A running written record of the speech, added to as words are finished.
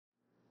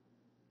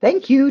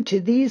Thank you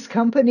to these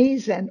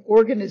companies and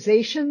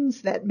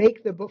organizations that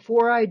make the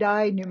Before I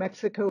Die New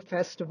Mexico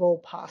Festival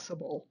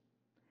possible.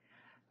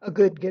 A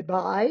good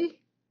goodbye.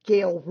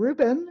 Gail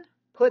Rubin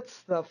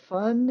puts the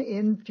fun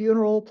in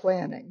funeral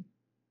planning.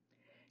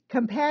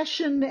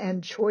 Compassion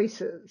and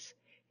choices,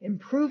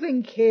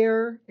 improving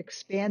care,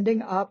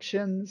 expanding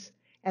options,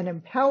 and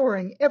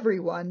empowering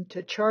everyone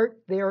to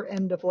chart their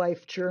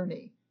end-of-life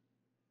journey.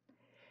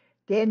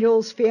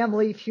 Daniel's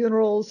Family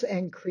Funerals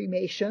and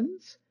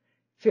Cremations,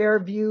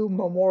 Fairview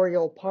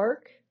Memorial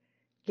Park,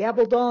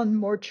 Gabaldon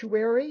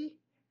Mortuary,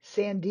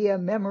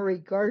 Sandia Memory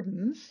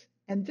Gardens,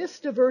 and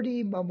Vista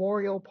Verde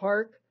Memorial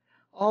Park,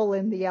 all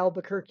in the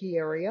Albuquerque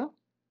area.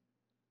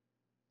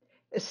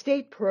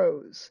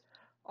 EstatePros,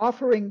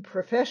 offering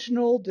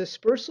professional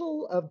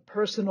dispersal of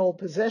personal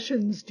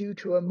possessions due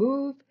to a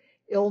move,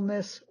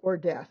 illness, or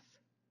death.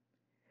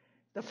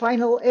 The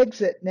Final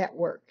Exit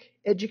Network,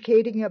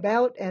 educating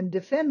about and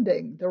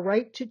defending the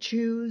right to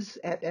choose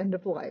at end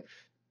of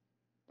life.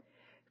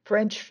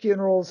 French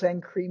Funerals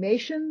and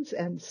Cremations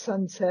and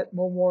Sunset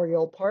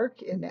Memorial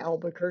Park in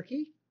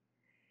Albuquerque.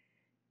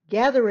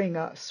 Gathering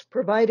Us,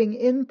 providing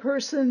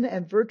in-person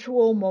and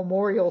virtual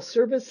memorial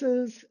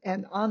services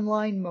and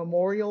online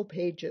memorial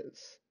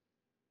pages.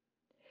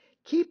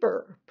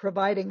 Keeper,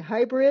 providing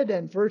hybrid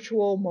and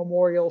virtual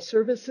memorial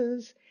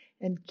services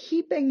and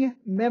keeping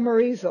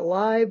memories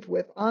alive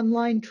with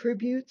online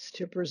tributes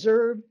to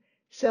preserve,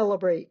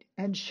 celebrate,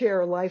 and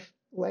share life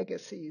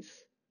legacies.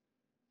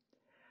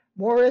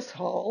 Morris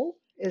Hall,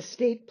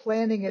 estate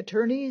planning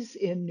attorneys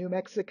in New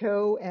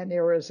Mexico and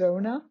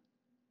Arizona.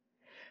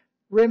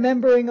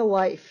 Remembering a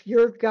Life,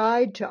 your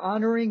guide to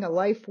honoring a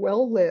life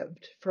well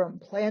lived, from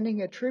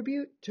planning a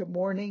tribute to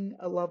mourning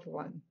a loved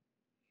one.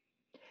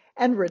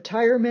 And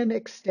Retirement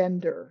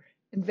Extender,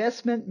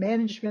 investment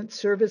management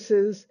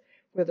services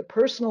with a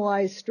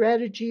personalized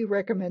strategy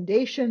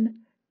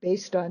recommendation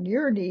based on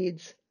your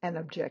needs and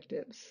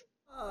objectives.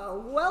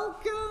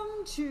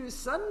 Welcome to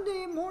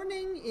Sunday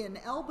morning in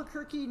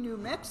Albuquerque, New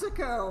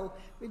Mexico.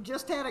 We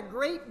just had a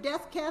great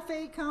Death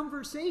Cafe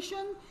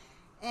conversation,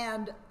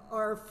 and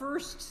our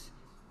first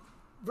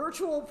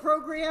virtual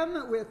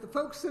program with the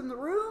folks in the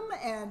room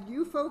and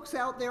you folks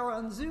out there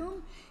on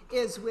Zoom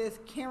is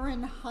with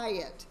Karen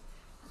Hyatt.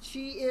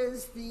 She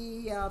is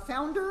the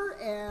founder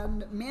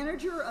and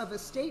manager of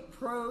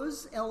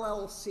EstatePros,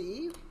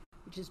 LLC,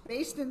 which is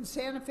based in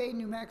Santa Fe,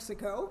 New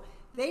Mexico.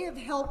 They have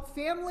helped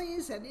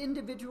families and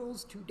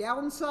individuals to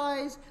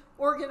downsize,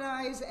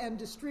 organize, and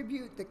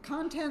distribute the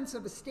contents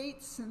of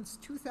estates since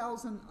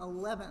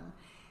 2011.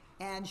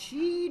 And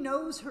she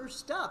knows her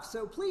stuff,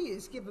 so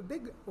please give a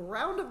big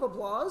round of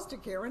applause to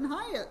Karen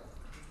Hyatt.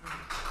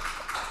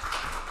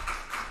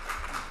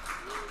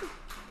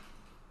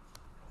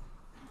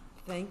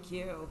 Thank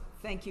you.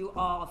 Thank you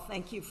all.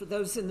 Thank you for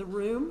those in the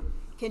room.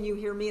 Can you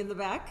hear me in the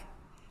back?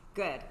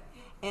 Good.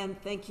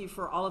 And thank you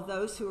for all of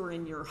those who are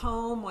in your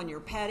home, on your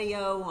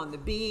patio, on the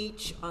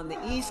beach, on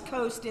the East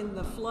Coast in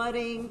the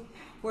flooding,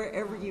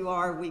 wherever you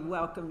are, we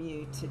welcome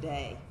you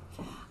today.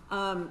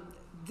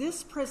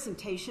 This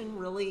presentation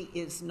really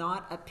is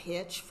not a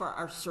pitch for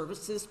our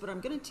services, but I'm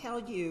going to tell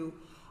you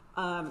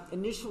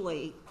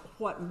initially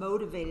what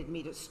motivated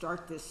me to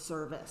start this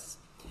service.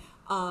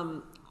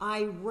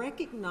 I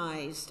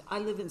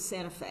live in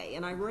Santa Fe,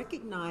 and I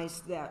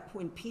recognized that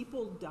when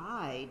people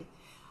died,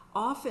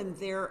 often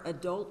their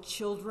adult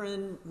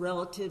children,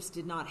 relatives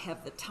did not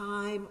have the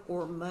time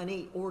or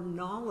money or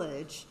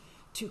knowledge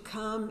to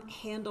come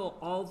handle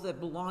all the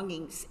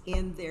belongings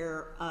in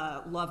their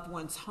loved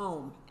one's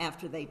home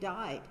after they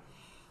died.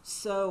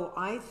 So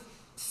I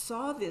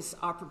saw this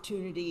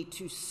opportunity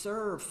to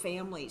serve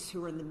families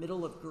who are in the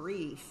middle of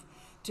grief,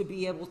 to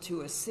be able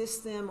to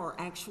assist them or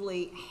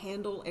actually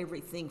handle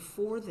everything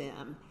for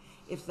them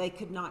if they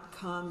could not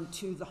come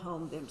to the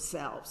home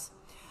themselves.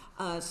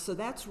 So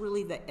that's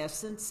really the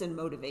essence and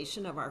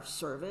motivation of our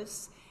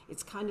service.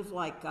 It's kind of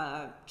like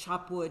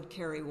chop wood,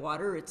 carry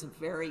water. It's a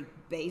very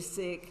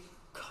basic,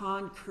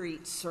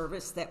 concrete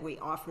service that we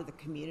offer the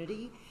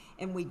community.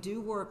 And we do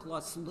work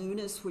Los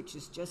Lunas, which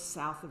is just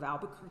south of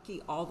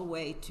Albuquerque, all the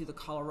way to the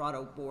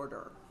Colorado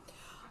border.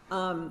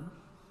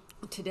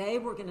 Today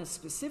we're going to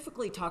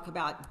specifically talk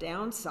about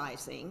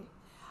downsizing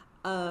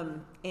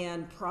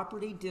and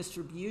property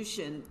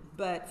distribution.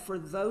 But for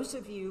those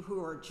of you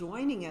who are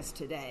joining us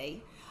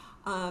today,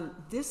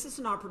 this is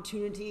an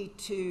opportunity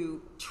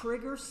to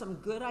trigger some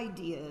good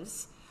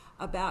ideas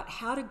about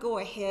how to go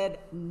ahead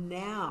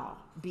now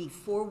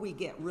before we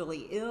get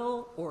really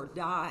ill or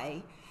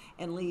die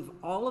and leave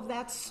all of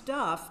that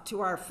stuff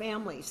to our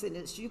families. And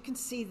as you can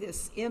see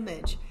this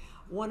image,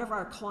 one of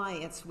our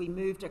clients, we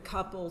moved a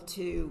couple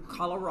to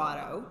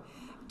Colorado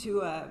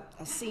to a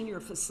senior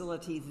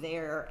facility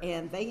there,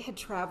 and they had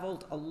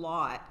traveled a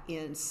lot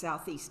in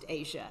Southeast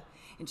Asia.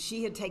 And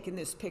she had taken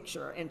this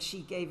picture and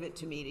she gave it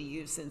to me to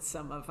use in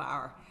some of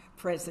our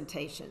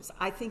presentations.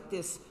 I think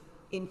this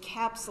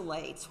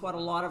encapsulates what a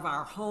lot of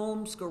our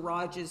homes,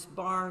 garages,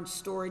 barns,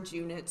 storage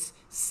units,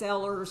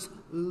 cellars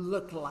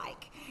look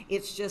like.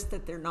 It's just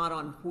that they're not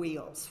on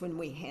wheels when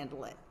we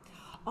handle it.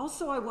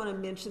 Also, I want to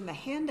mention the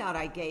handout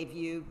I gave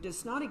you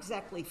does not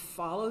exactly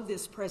follow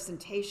this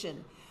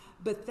presentation,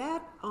 but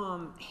that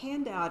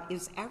handout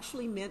is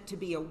actually meant to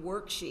be a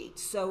worksheet.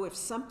 So if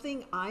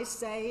something I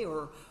say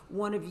or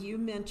one of you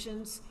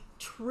mentions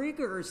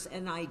triggers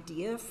an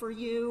idea for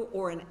you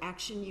or an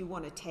action you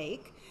want to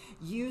take,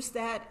 use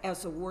that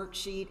as a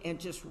worksheet and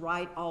just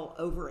write all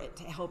over it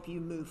to help you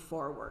move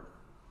forward.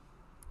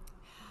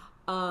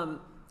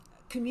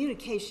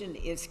 Communication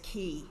is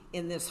key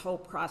in this whole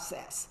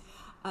process.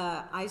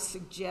 I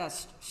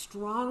suggest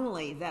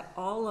strongly that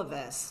all of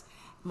us,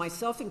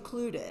 myself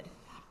included,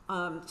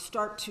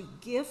 start to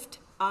gift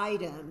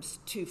items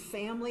to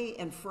family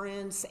and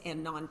friends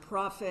and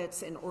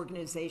nonprofits and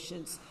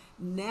organizations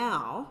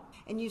now.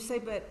 And you say,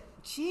 but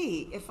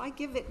gee, if I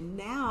give it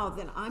now,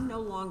 then I'm no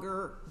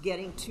longer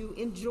getting to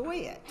enjoy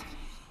it.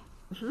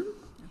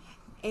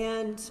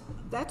 And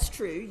that's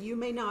true. You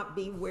may not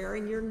be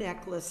wearing your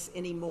necklace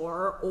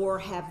anymore or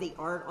have the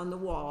art on the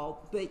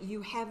wall, but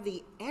you have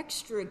the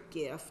extra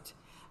gift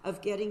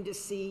of getting to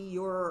see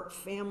your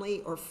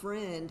family or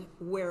friend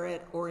wear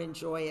it or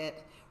enjoy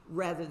it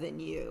rather than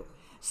you.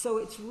 So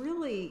it's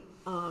really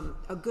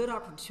a good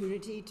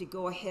opportunity to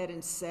go ahead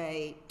and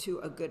say to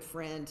a good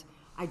friend,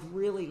 I'd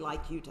really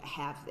like you to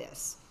have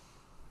this.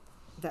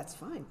 That's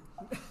fine.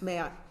 May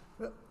I?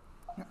 No,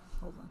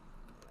 hold on.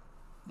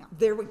 No.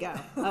 There we go.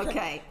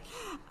 Okay.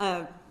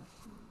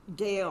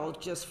 Gail,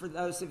 just for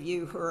those of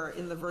you who are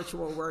in the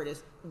virtual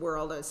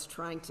world, is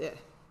trying to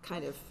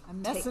kind of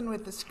I'm messing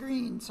with the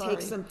screen, sorry.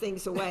 Take some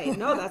things away.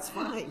 No, that's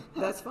fine.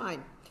 That's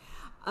fine.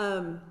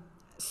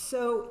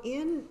 So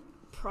in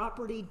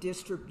property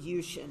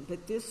distribution,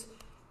 but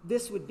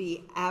this would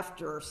be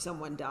after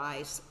someone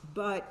dies,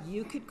 but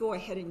you could go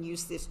ahead and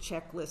use this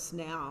checklist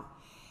now.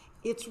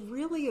 It's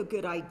really a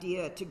good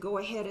idea to go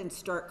ahead and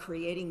start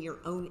creating your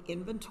own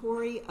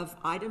inventory of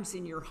items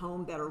in your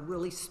home that are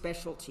really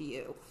special to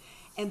you.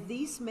 And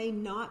these may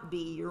not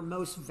be your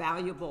most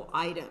valuable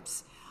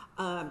items.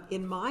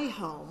 In my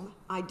home,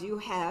 I do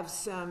have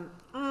some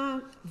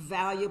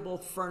valuable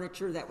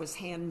furniture that was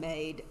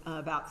handmade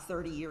about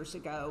 30 years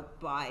ago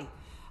by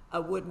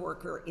a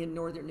woodworker in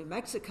northern New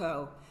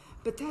Mexico,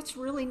 but that's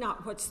really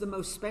not what's the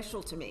most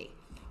special to me.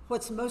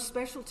 What's most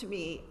special to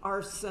me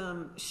are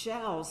some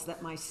shells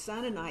that my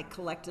son and I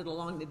collected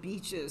along the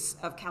beaches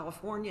of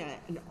California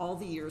in all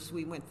the years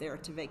we went there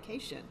to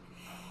vacation.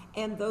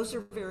 And those are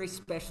very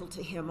special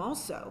to him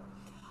also.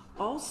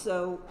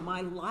 Also,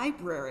 my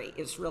library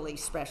is really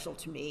special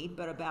to me,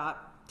 but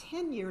about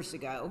 10 years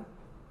ago,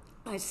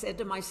 I said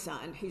to my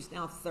son, who's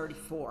now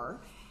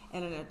 34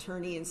 and an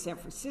attorney in San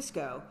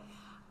Francisco,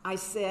 I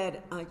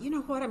said, you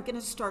know what, I'm going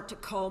to start to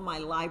cull my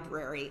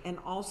library, and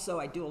also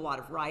I do a lot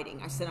of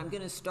writing. I said, I'm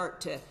going to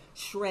start to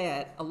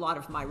shred a lot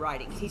of my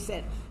writings. He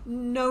said,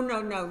 no,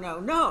 no, no, no,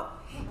 no.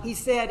 He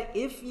said,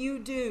 if you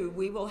do,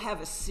 we will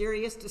have a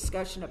serious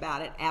discussion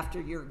about it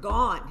after you're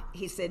gone.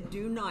 He said,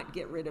 do not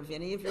get rid of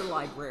any of your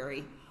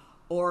library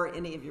or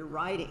any of your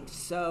writings.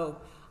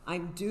 So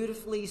I'm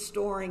dutifully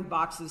storing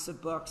boxes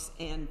of books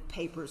and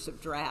papers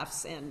of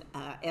drafts and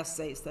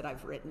essays that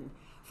I've written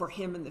for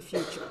him in the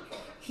future.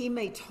 He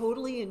may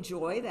totally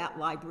enjoy that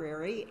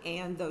library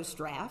and those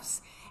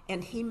drafts,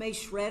 and he may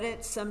shred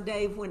it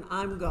someday when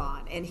I'm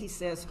gone. And he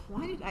says,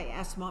 why did I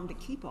ask Mom to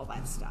keep all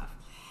that stuff?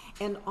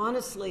 And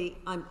honestly,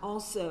 I'm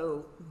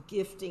also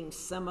gifting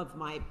some of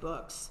my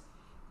books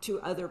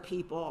to other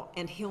people,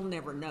 and he'll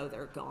never know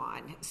they're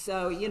gone.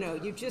 So, you know,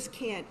 you just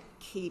can't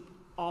keep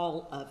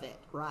all of it,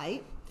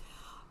 right?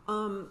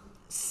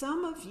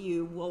 Some of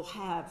you will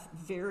have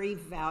very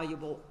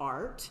valuable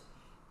art,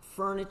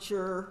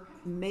 furniture,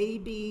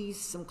 maybe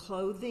some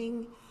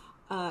clothing,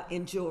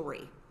 and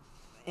jewelry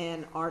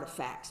and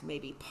artifacts,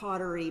 maybe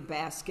pottery,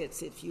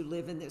 baskets if you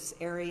live in this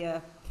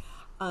area.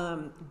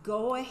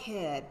 Go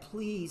ahead,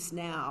 please,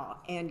 now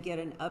and get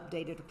an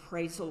updated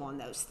appraisal on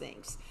those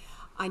things.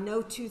 I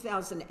know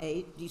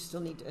 2008, do you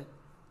still need to?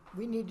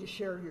 We need to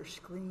share your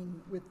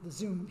screen with the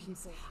Zoom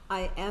people.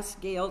 I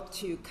asked Gail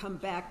to come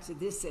back to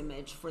this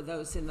image for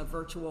those in the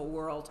virtual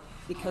world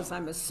because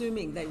I'm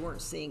assuming they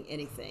weren't seeing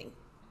anything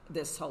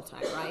this whole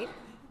time, right?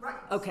 Right.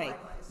 Okay,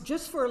 Likewise.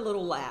 just for a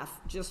little laugh,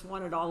 just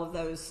wanted all of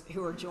those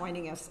who are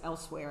joining us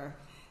elsewhere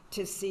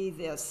to see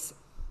this,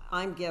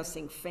 I'm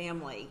guessing,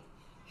 family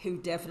who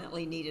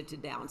definitely needed to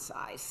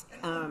downsize.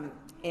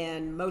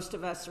 And most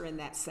of us are in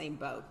that same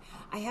boat.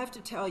 I have to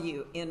tell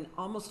you, in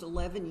almost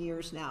 11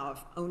 years now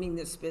of owning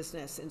this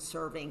business and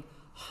serving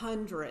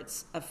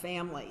hundreds of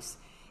families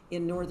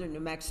in northern New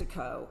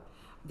Mexico,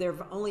 there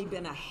have only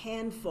been a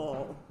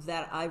handful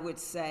that I would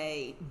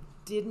say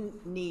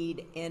didn't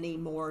need any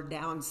more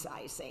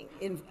downsizing.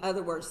 In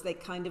other words, they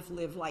kind of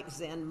live like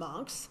Zen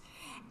monks,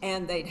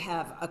 and they'd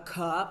have a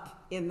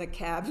cup in the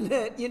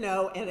cabinet, you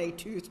know, and a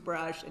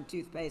toothbrush and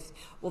toothpaste.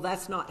 Well,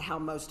 that's not how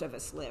most of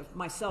us live,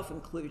 myself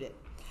included.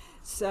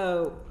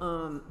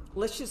 So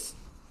let's just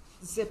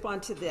zip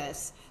onto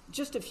this.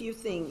 Just a few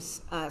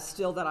things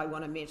still that I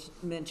want to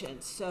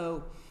mention.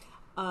 So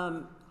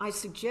I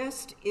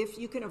suggest if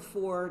you can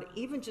afford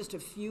even just a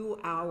few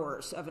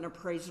hours of an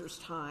appraiser's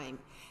time,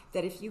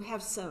 that if you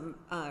have some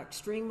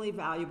extremely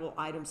valuable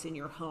items in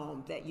your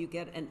home, that you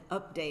get an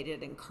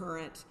updated and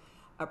current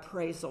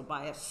appraisal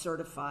by a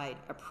certified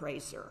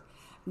appraiser.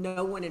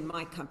 No one in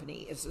my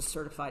company is a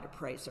certified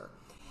appraiser,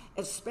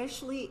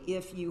 especially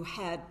if you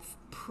had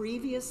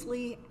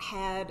previously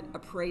had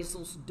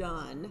appraisals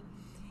done.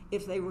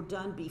 If they were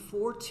done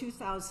before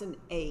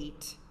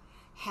 2008,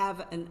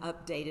 have an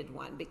updated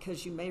one,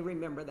 because you may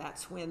remember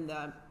that's when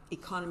the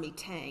economy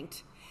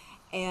tanked.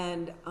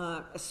 And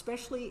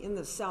especially in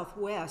the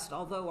Southwest,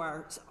 although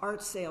our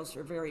art sales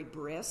are very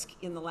brisk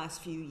in the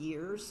last few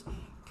years,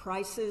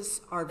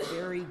 prices are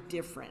very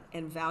different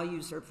and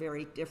values are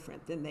very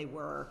different than they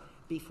were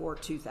before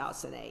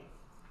 2008.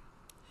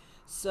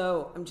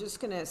 So I'm just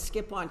going to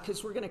skip on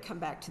because we're going to come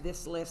back to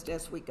this list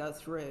as we go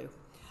through.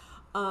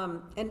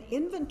 An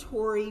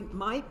inventory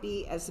might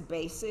be as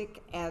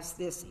basic as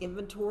this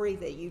inventory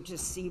that you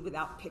just see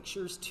without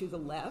pictures to the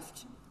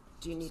left.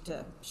 Do you need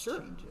to? Sure.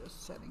 Change this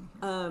setting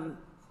here.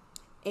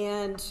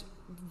 And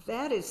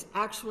that is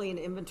actually an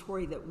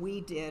inventory that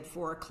we did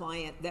for a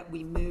client that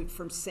we moved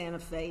from Santa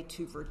Fe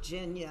to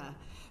Virginia,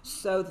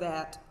 so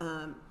that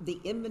the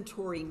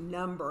inventory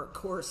number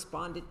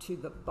corresponded to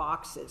the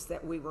boxes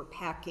that we were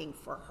packing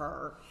for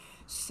her,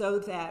 so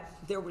that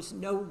there was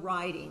no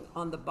writing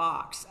on the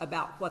box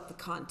about what the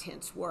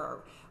contents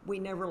were. We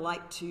never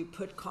like to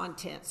put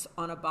contents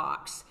on a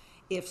box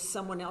if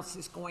someone else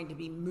is going to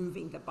be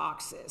moving the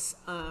boxes.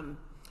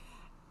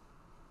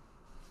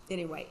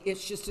 Anyway,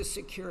 it's just a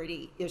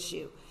security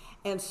issue.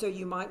 And so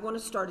you might want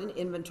to start an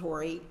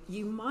inventory.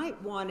 You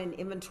might want an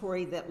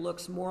inventory that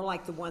looks more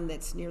like the one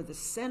that's near the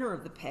center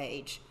of the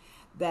page,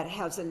 that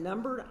has a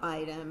numbered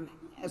item,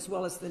 as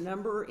well as the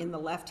number in the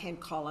left-hand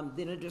column,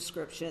 then a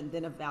description,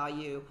 then a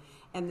value,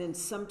 and then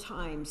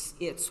sometimes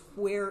it's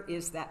where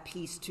is that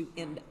piece to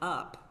end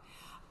up.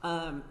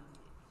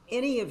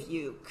 Any of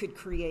you could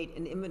create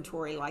an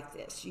inventory like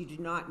this. You do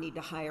not need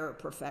to hire a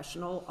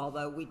professional,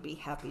 although we'd be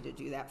happy to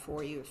do that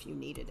for you if you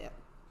needed it.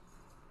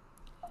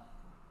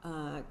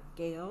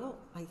 Gail,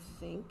 I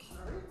think.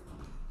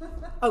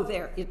 Oh,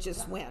 there, it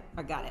just went.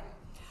 I got it.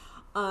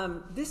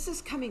 This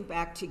is coming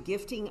back to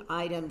gifting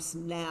items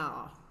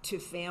now to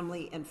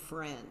family and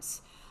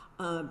friends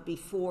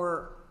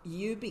before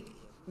you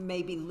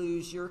maybe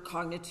lose your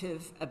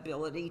cognitive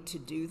ability to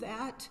do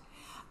that.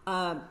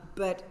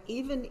 But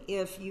even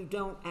if you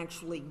don't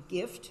actually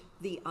gift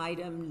the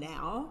item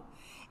now,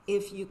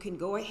 if you can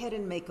go ahead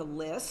and make a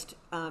list,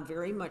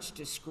 very much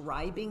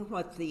describing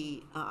what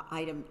the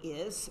item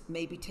is,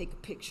 maybe take a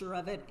picture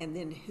of it, and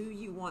then who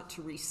you want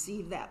to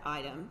receive that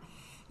item.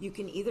 You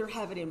can either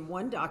have it in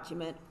one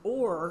document,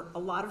 or a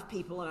lot of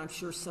people, and I'm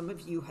sure some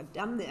of you have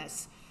done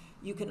this,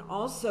 you can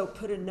also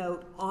put a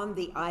note on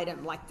the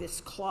item, like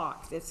this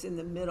clock that's in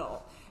the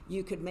middle.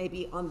 You could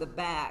maybe on the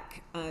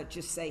back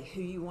just say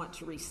who you want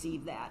to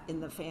receive that in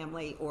the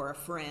family or a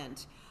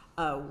friend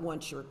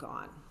once you're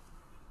gone.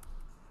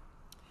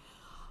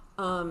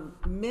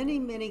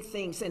 Many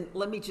things, and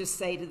let me just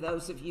say to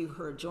those of you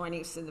who are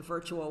joining us in the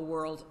virtual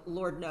world,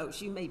 Lord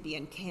knows you may be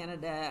in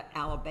Canada,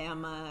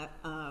 Alabama,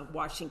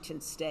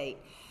 Washington State,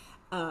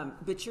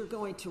 but you're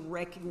going to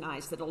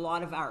recognize that a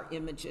lot of our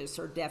images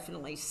are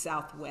definitely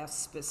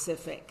Southwest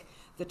specific,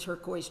 the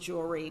turquoise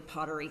jewelry,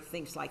 pottery,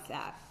 things like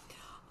that.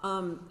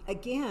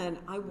 Again,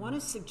 I want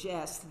to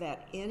suggest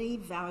that any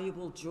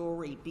valuable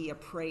jewelry be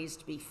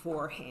appraised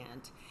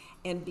beforehand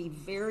and be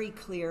very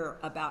clear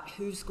about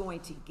who's going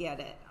to get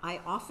it.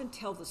 I often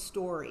tell the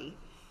story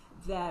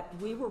that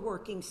we were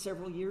working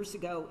several years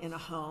ago in a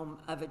home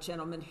of a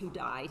gentleman who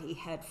died. He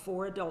had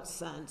 4 adult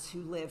sons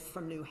who lived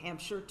from New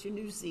Hampshire to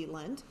New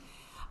Zealand.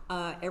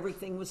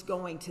 Everything was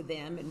going to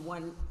them in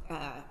one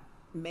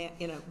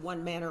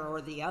manner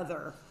or the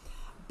other.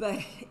 But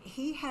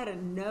he had a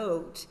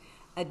note,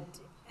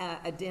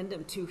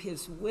 addendum to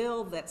his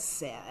will that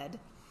said,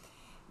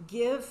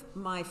 "Give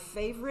my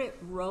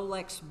favorite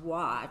Rolex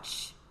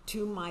watch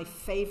to my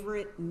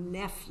favorite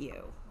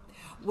nephew."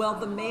 Well,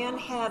 the man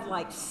had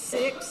like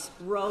 6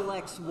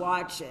 Rolex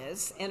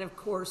watches, and of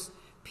course,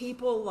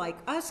 people like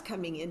us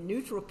coming in,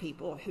 neutral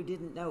people who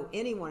didn't know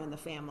anyone in the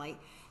family,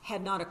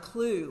 had not a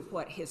clue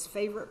what his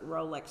favorite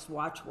Rolex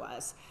watch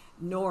was,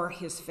 nor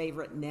his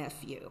favorite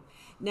nephew.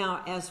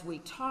 Now, as we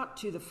talked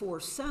to the 4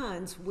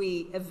 sons,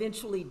 we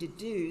eventually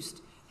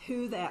deduced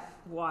who that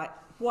what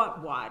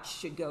watch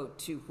should go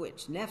to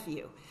which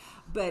nephew.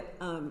 But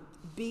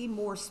be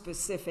more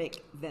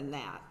specific than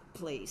that,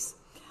 please.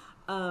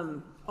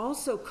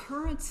 Also,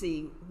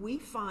 currency, we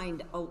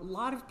find a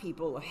lot of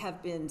people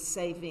have been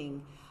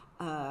saving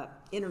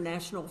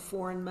international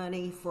foreign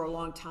money for a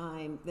long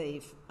time.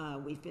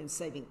 We've been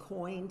saving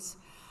coins.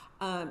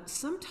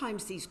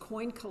 Sometimes these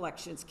coin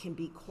collections can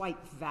be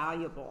quite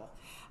valuable.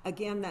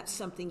 Again, that's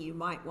something you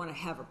might want to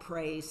have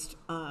appraised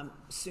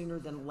sooner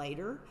than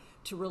later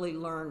to really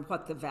learn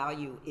what the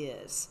value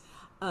is.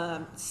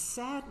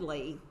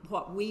 Sadly,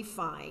 what we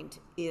find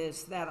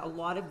is that a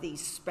lot of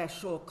these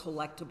special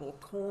collectible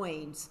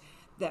coins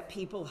that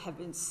people have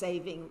been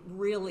saving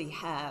really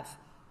have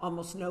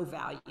almost no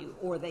value,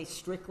 or they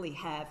strictly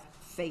have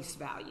face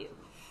value.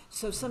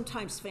 So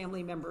sometimes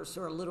family members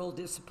are a little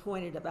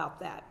disappointed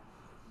about that.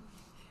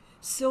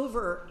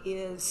 Silver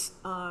is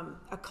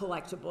a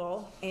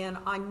collectible, and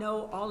I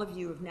know all of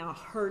you have now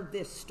heard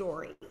this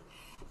story.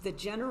 The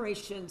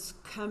generations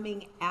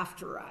coming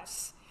after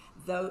us,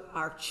 though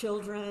our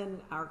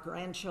children, our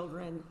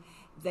grandchildren,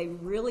 they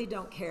really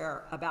don't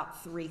care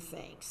about three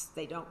things.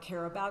 They don't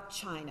care about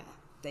China,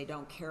 they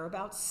don't care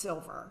about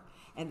silver,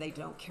 and they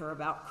don't care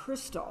about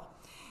crystal.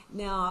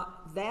 Now,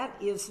 that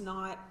is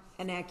not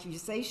an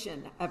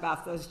accusation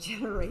about those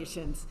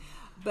generations,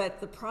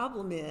 but the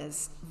problem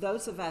is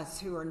those of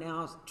us who are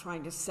now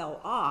trying to sell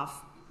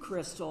off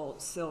crystal,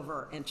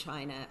 silver, and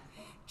China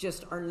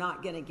just are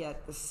not going to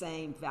get the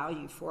same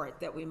value for it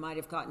that we might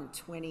have gotten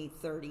 20,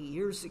 30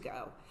 years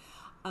ago.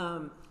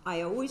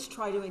 I always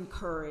try to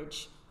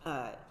encourage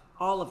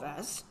all of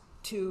us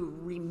to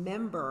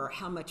remember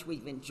how much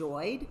we've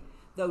enjoyed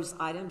those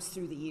items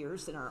through the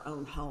years in our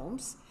own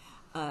homes.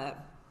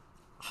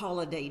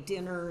 Holiday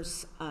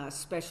dinners,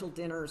 special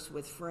dinners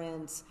with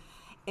friends.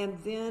 And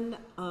then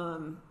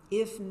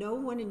if no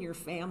one in your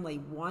family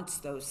wants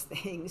those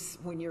things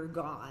when you're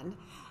gone,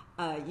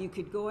 you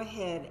could go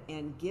ahead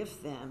and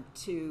gift them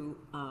to,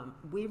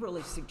 we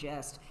really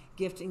suggest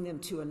gifting them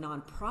to a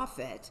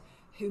nonprofit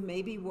who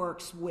maybe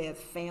works with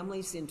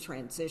families in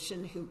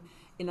transition, who,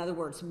 in other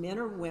words, men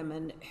or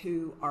women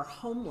who are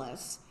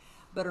homeless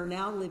but are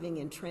now living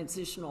in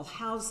transitional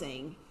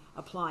housing,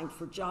 applying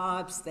for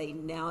jobs. They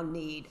now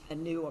need a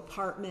new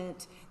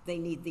apartment. They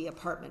need the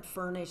apartment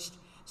furnished.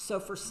 So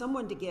for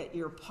someone to get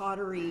your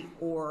pottery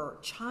or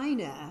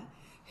china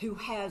who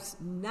has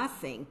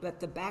nothing but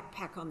the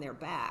backpack on their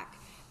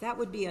back, that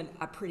would be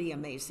a pretty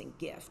amazing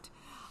gift.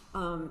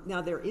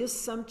 Now there is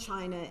some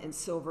china and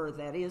silver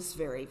that is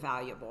very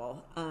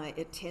valuable.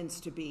 It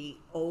tends to be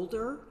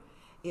older.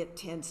 It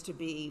tends to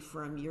be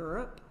from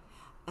Europe,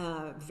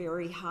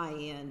 very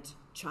high-end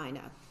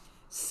china.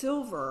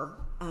 Silver,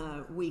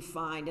 we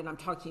find, and I'm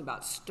talking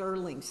about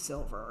sterling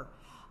silver,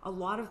 a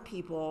lot of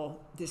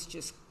people, this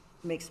just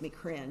makes me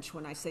cringe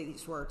when I say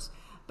these words,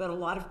 but a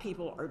lot of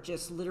people are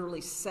just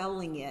literally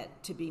selling it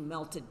to be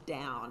melted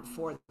down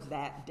for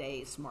that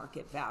day's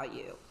market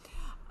value.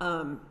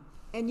 And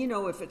you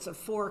know, if it's a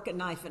fork, a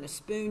knife, and a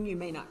spoon, you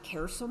may not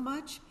care so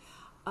much,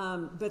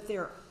 but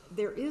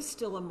there is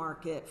still a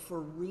market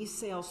for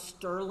resale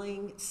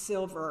sterling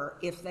silver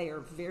if they are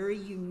very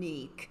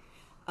unique.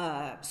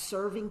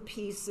 Serving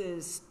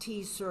pieces,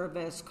 tea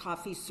service,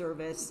 coffee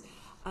service.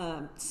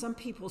 Some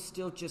people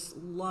still just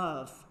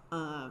love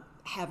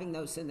having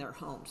those in their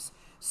homes.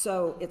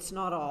 So it's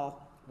not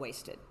all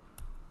wasted.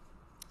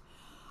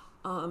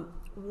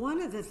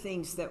 One of the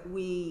things that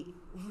we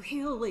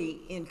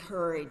really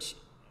encourage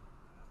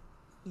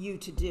you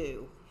to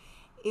do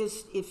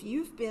is, if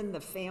you've been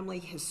the family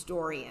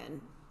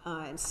historian,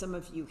 and some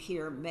of you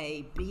here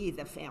may be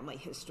the family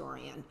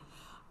historian,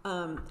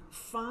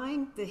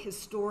 find the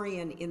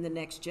historian in the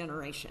next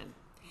generation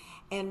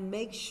and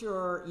make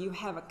sure you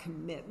have a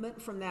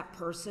commitment from that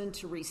person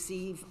to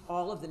receive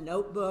all of the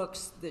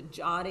notebooks, the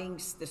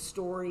jottings, the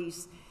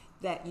stories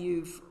that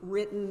you've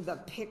written, the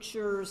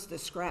pictures, the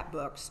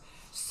scrapbooks,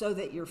 so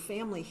that your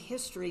family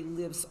history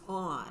lives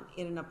on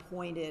in an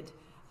appointed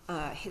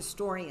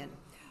historian.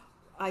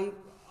 I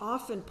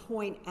often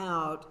point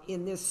out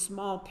in this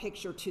small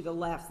picture to the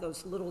left,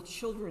 those little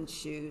children's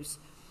shoes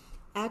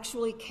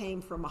actually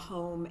came from a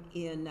home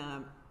in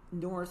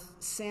North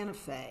Santa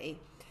Fe,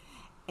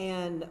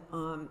 and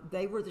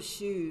they were the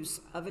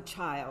shoes of a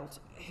child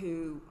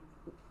who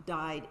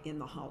died in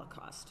the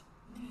Holocaust.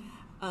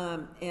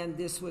 And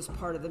this was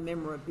part of the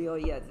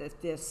memorabilia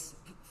that this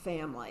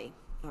family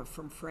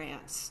from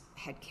France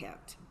had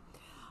kept.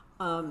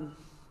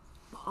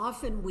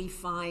 Often we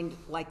find,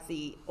 like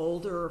the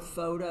older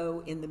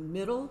photo in the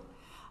middle,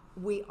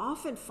 we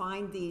often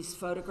find these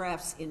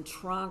photographs in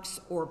trunks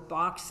or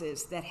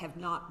boxes that have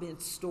not been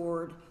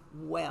stored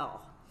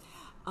well.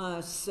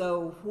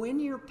 So when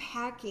you're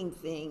packing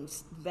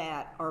things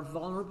that are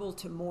vulnerable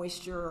to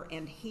moisture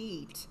and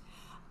heat,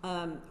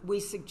 we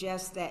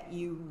suggest that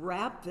you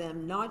wrap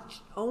them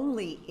not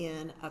only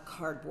in a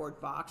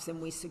cardboard box,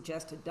 and we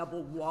suggest a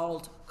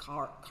double-walled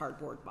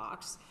cardboard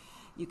box.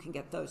 You can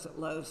get those at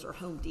Lowe's or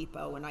Home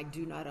Depot, and I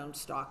do not own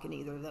stock in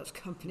either of those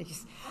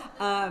companies.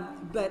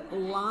 But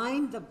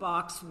line the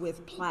box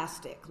with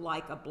plastic,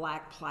 like a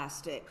black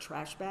plastic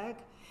trash bag,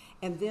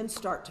 and then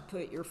start to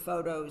put your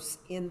photos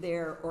in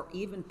there, or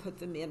even put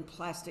them in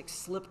plastic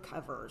slip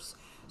covers,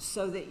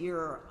 so that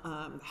you're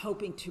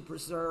hoping to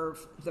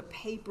preserve the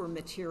paper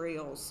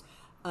materials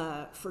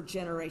for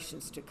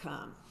generations to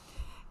come.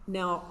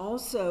 Now,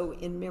 also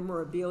in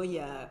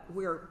memorabilia,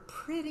 we're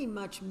pretty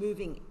much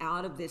moving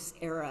out of this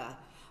era,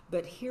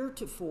 but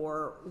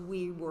heretofore,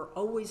 we were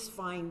always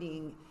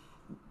finding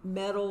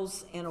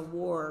medals and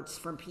awards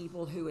from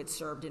people who had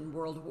served in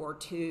World War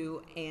II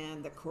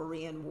and the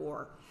Korean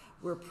War.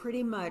 We're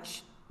pretty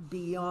much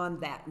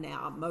beyond that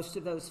now. Most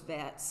of those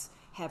vets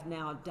have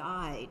now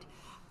died.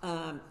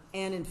 And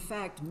in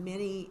fact,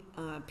 many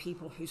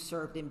people who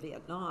served in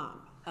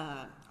Vietnam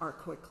are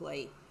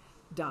quickly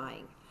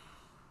dying.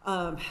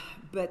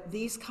 But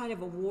these kind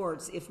of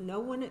awards, if no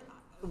one,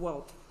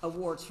 well,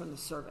 awards from the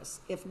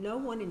service, if no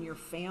one in your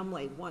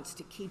family wants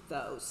to keep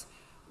those,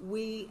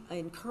 we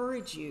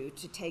encourage you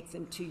to take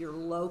them to your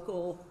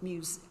local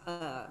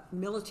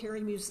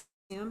military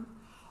museum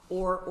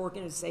or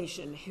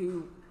organization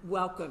who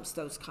welcomes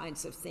those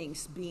kinds of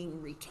things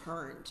being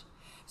returned.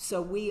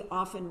 So we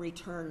often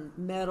return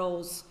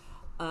medals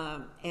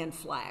and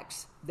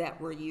flags that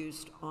were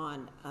used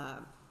on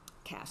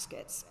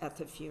caskets at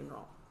the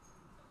funeral.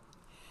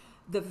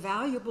 The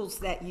valuables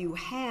that you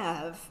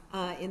have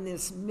in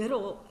this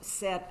middle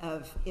set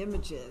of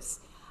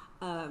images,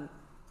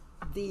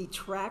 the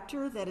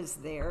tractor that is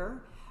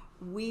there,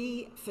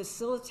 we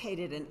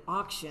facilitated an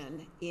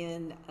auction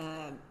in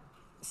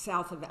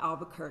south of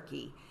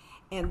Albuquerque,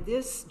 and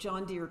this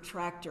John Deere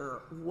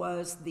tractor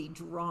was the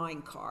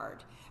drawing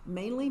card.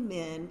 Mainly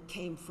men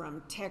came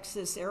from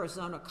Texas,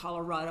 Arizona,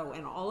 Colorado,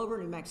 and all over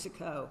New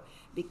Mexico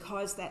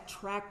because that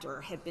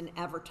tractor had been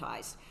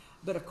advertised.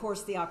 But of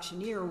course, the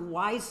auctioneer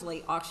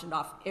wisely auctioned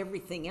off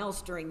everything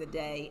else during the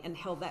day and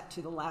held that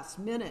to the last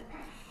minute.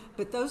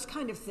 But those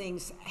kind of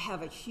things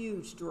have a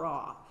huge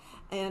draw.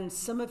 And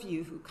some of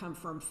you who come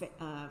from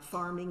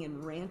farming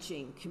and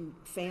ranching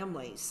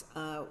families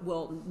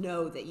will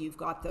know that you've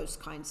got those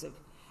kinds of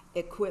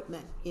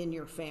equipment in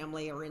your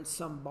family or in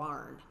some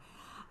barn.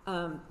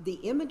 The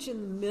image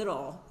in the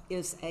middle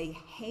is a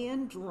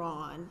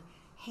hand-drawn,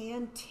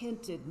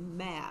 hand-tinted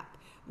map.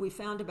 We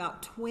found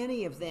about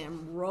 20 of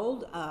them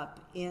rolled up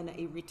in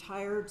a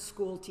retired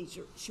school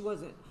teacher. She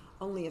wasn't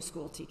only a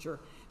school teacher.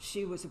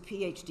 She was a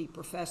PhD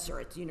professor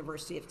at the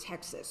University of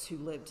Texas who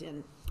lived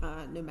in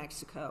New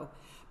Mexico.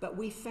 But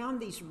we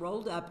found these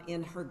rolled up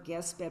in her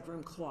guest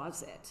bedroom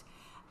closet,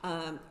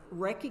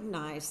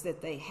 recognized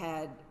that they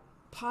had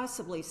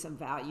possibly some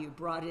value,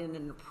 brought in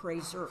an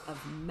appraiser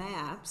of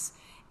maps,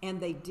 and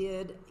they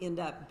did end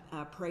up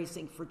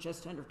appraising for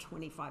just under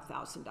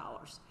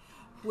 $25,000,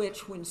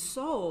 which when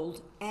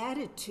sold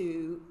added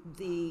to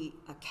the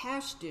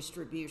cash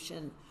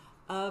distribution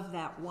of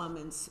that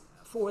woman's,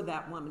 for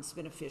that woman's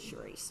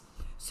beneficiaries.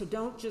 So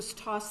don't just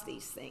toss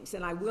these things.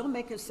 And I will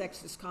make a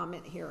sexist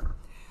comment here.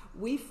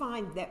 We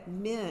find that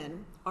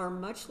men are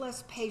much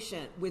less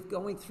patient with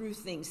going through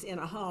things in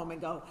a home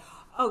and go,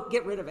 oh,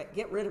 get rid of it,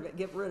 get rid of it,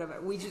 get rid of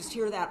it. We just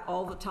hear that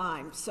all the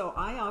time. So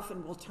I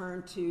often will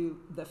turn to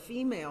the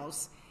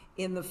females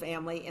in the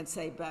family and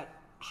say, but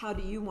how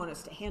do you want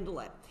us to handle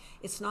it?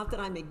 It's not that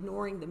I'm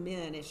ignoring the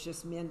men, it's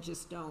just men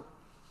just don't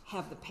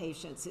have the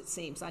patience, it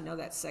seems. I know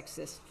that's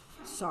sexist.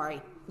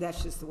 Sorry,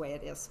 that's just the way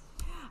it is.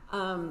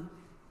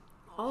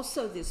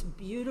 Also, this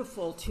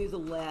beautiful, to the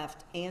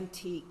left,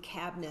 antique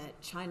cabinet,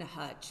 China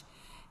hutch,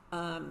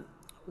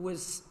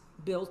 was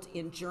built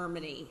in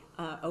Germany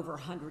over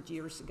 100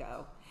 years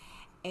ago.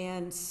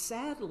 And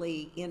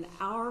sadly, in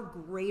our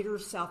greater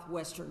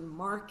southwestern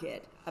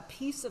market, a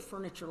piece of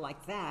furniture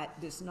like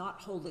that does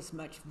not hold as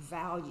much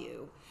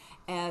value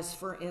as,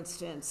 for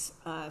instance,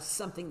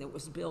 something that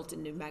was built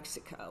in New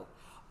Mexico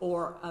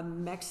or a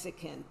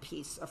Mexican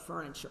piece of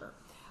furniture.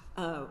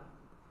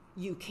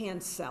 You can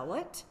sell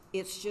it.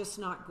 It's just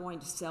not going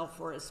to sell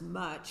for as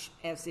much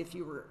as if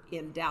you were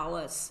in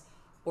Dallas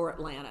or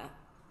Atlanta,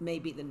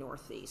 maybe the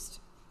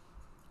Northeast.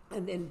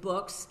 And then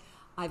books.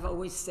 I've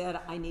always said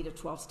I need a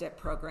 12-step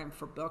program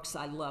for books.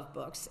 I love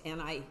books, and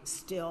I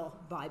still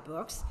buy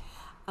books.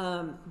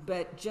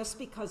 But just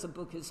because a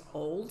book is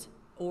old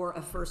or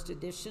a first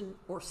edition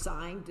or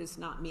signed does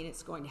not mean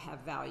it's going to have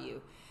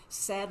value.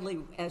 Sadly,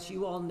 as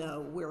you all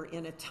know, we're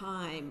in a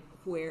time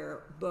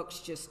where books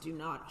just do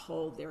not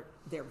hold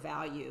their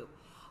value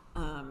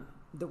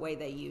the way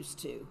they used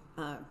to.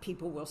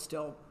 People will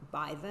still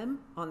buy them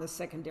on the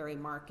secondary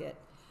market,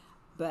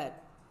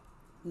 but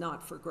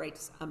not for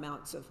great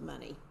amounts of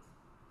money.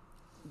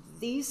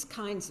 These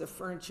kinds of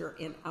furniture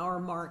in our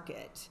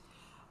market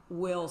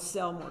will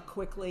sell more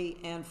quickly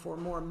and for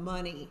more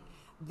money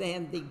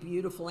than the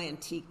beautiful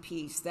antique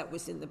piece that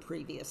was in the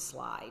previous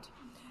slide.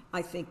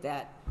 I think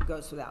that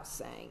goes without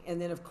saying. And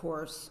then, of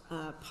course,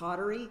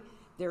 pottery.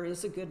 There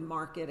is a good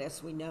market,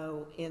 as we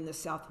know, in the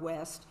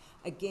Southwest.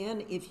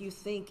 Again, if you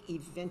think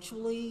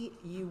eventually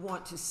you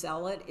want to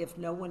sell it, if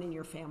no one in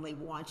your family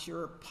wants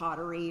your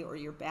pottery or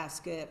your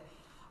basket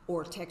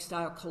or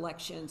textile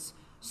collections,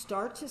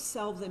 start to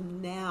sell them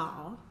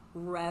now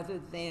rather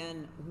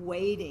than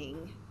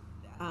waiting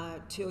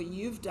till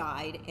you've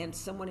died and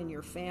someone in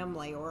your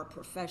family or a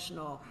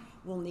professional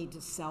will need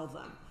to sell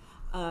them.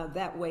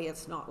 That way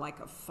it's not like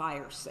a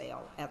fire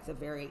sale at the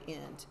very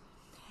end.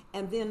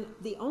 And then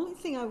the only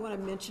thing I want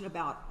to mention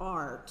about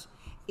art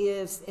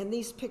is, and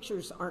these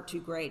pictures aren't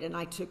too great, and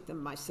I took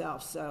them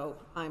myself, so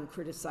I'm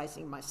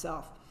criticizing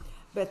myself,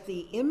 but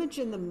the image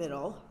in the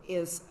middle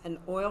is an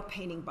oil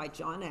painting by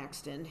John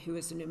Axton, who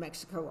is a New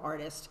Mexico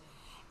artist,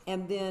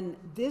 and then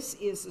this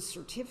is a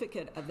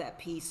certificate of that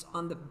piece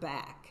on the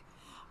back.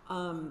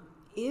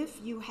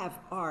 If you have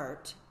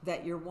art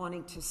that you're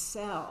wanting to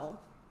sell,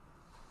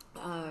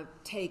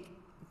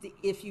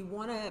 if you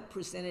want to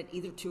present it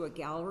either to a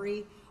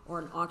gallery or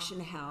an auction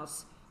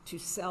house, to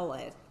sell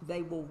it,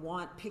 they will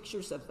want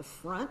pictures of the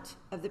front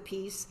of the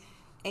piece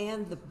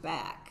and the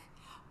back.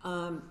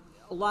 A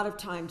lot of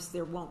times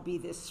there won't be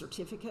this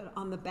certificate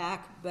on the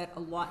back, but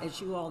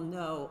as you all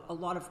know, a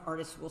lot of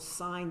artists will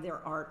sign their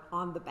art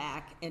on the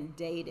back and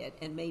date it,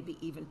 and maybe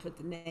even put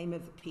the name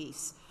of the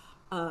piece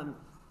on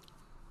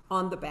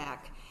the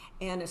back.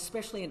 And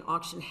especially an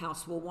auction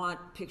house will want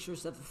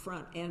pictures of the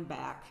front and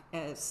back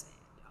as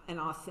an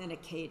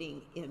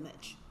authenticating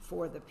image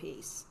for the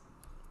piece.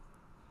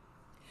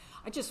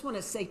 I just want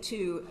to say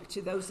to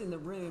those in the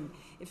room,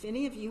 if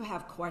any of you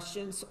have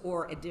questions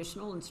or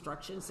additional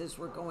instructions as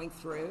we're going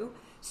through,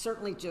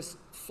 certainly just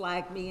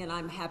flag me, and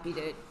I'm happy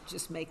to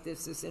just make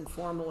this as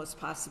informal as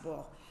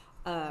possible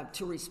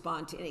to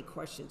respond to any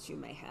questions you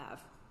may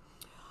have.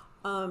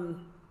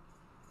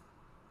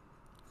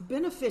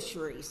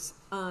 Beneficiaries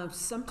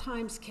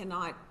sometimes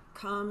cannot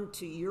come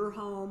to your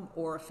home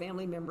or a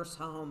family member's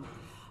home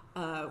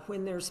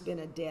when there's been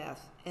a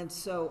death. And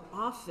so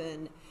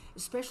often,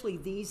 especially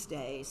these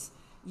days,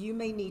 you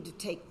may need to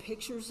take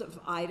pictures of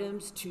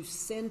items to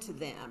send to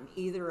them,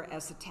 either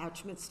as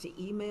attachments to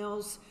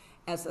emails,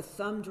 as a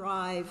thumb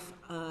drive,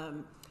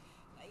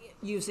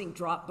 using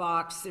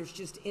Dropbox. There's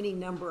just any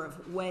number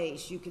of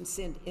ways you can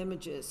send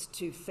images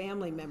to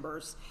family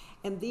members.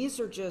 And these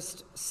are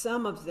just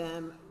some of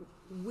them.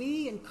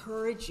 We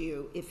encourage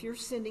you, if you're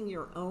sending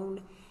your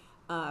own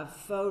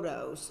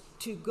photos,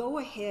 to go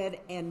ahead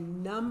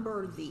and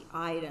number the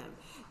item.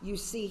 You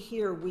see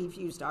here we've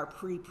used our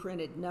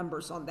pre-printed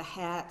numbers on the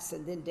hats,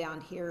 and then down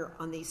here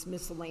on these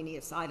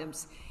miscellaneous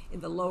items in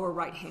the lower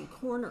right-hand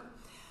corner.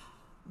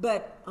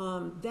 But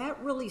that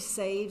really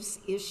saves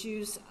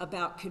issues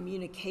about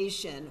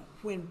communication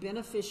when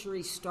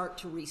beneficiaries start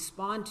to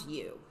respond to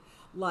you.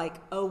 Like,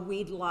 oh,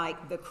 we'd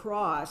like the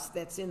cross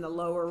that's in the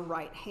lower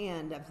right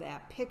hand of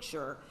that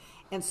picture.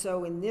 And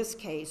so in this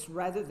case,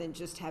 rather than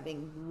just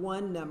having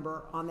one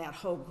number on that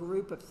whole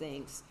group of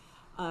things,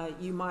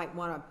 you might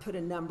want to put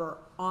a number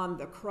on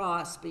the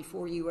cross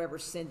before you ever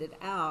send it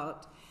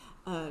out,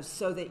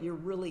 so that you're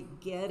really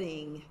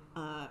getting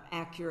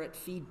accurate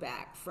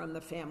feedback from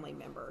the family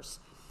members.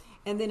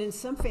 And then in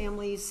some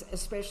families,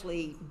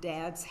 especially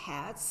dad's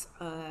hats,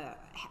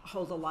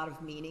 hold a lot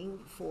of meaning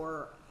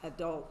for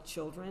adult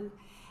children,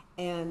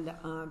 and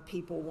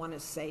people want to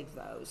save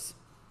those.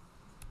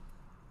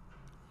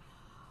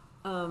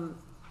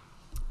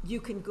 You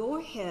can go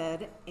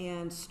ahead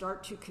and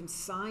start to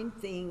consign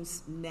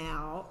things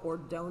now or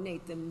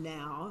donate them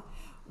now.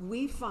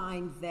 We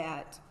find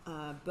that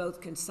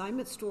both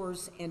consignment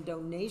stores and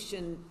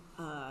donation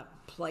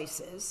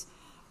places,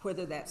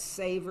 whether that's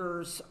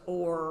savers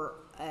or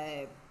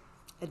a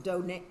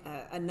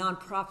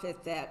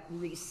nonprofit that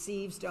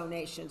receives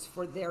donations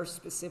for their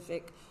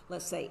specific,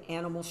 let's say,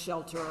 animal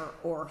shelter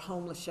or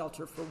homeless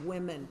shelter for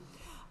women,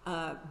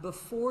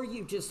 before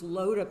you just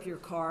load up your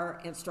car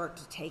and start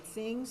to take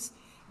things,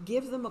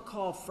 give them a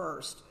call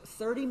first.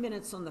 30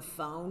 minutes on the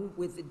phone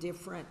with the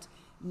different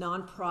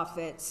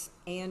nonprofits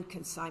and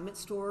consignment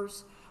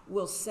stores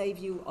will save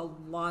you a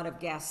lot of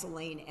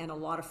gasoline and a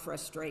lot of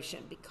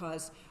frustration,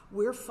 because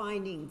we're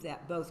finding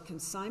that both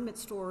consignment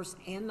stores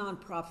and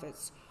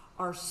nonprofits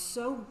are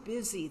so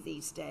busy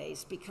these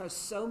days because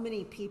so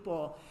many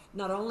people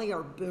not only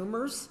are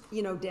boomers,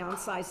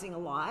 downsizing a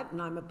lot,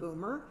 and I'm a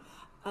boomer,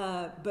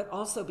 but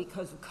also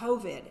because of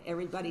COVID,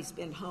 everybody's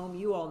been home,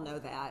 you all know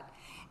that,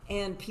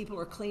 and people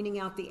are cleaning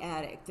out the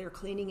attic, they're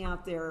cleaning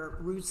out their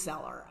root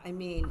cellar. I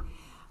mean,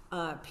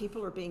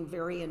 people are being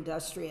very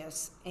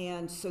industrious,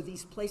 and so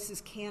these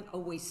places can't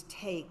always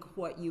take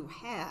what you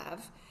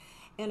have.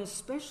 And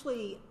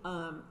especially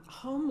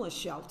homeless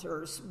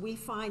shelters, we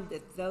find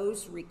that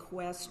those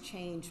requests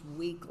change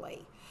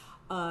weekly.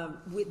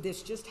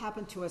 This just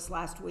happened to us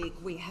last week.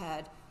 We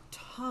had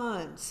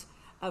tons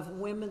of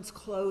women's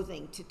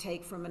clothing to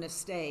take from an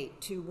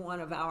estate to one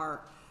of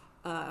our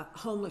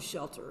homeless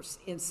shelters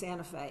in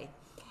Santa Fe.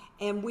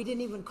 And we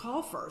didn't even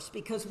call first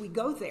because we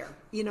go there,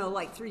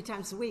 like 3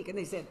 times a week. And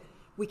they said,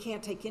 we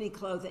can't take any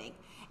clothing.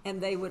 And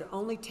they would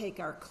only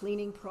take our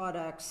cleaning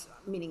products,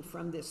 meaning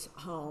from this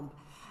home,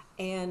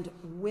 and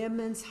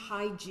women's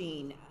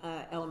hygiene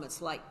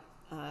elements like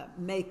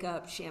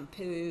makeup,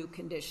 shampoo,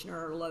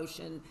 conditioner,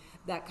 lotion,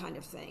 that kind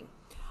of thing.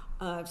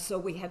 So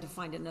we had to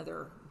find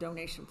another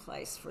donation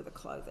place for the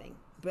clothing.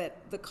 But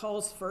the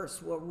calls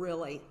first will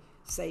really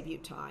save you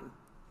time.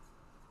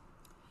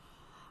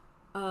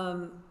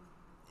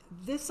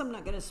 This I'm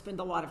not going to spend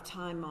a lot of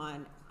time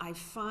on. I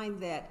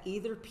find that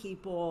either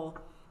people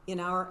in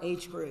our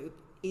age group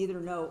either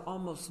know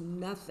almost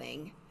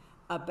nothing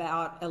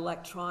about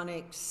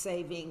electronic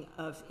saving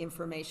of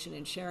information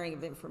and sharing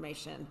of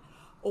information,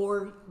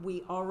 or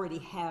we already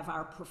have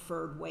our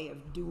preferred way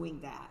of doing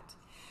that.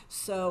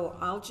 So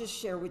I'll just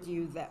share with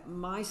you that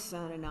my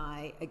son and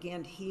I,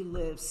 again, he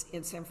lives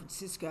in San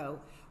Francisco,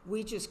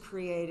 we just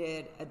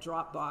created a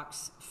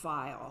Dropbox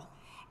file.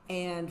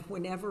 And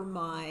whenever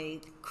my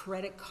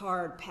credit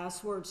card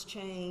passwords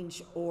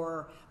change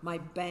or my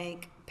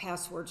bank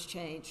passwords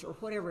change or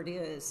whatever it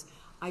is,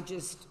 I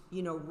just,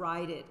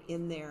 write it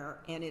in there,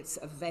 and it's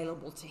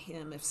available to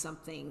him if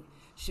something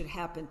should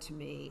happen to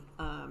me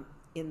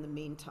in the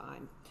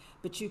meantime.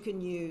 But you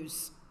can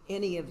use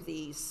any of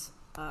these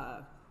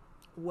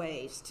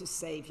ways to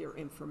save your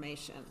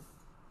information.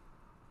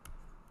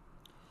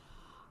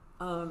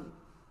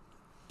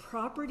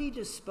 Property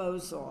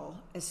disposal,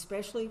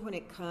 especially when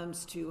it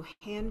comes to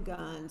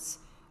handguns,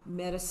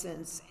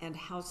 medicines, and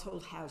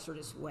household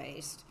hazardous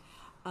waste,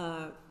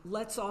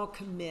 let's all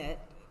commit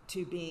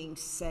to being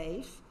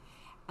safe,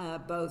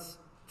 both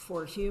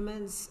for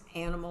humans,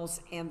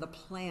 animals, and the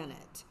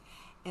planet.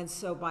 And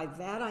so by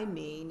that I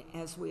mean,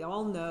 as we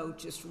all know,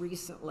 just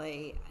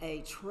recently,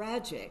 a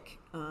tragic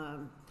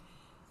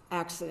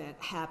accident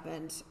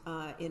happened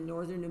in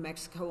northern New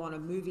Mexico on a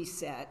movie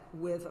set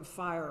with a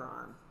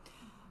firearm.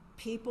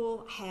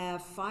 People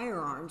have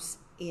firearms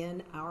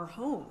in our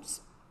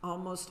homes.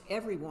 Almost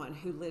everyone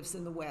who lives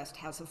in the West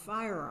has a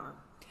firearm.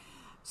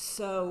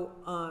 So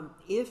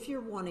if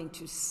you're wanting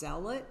to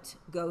sell it,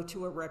 go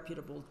to a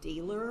reputable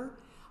dealer.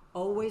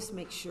 Always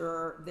make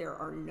sure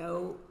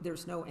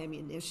there's no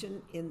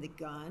ammunition in the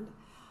gun.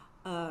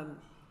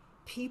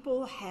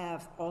 People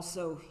have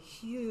also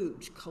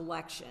huge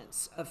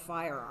collections of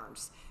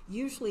firearms,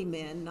 usually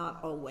men,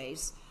 not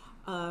always.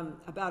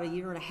 About a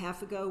year and a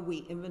half ago, we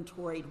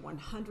inventoried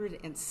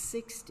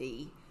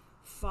 160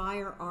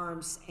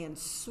 firearms and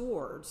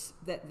swords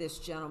that this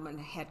gentleman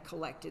had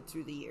collected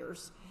through the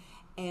years.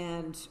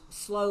 And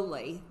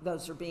slowly,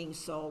 those are being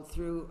sold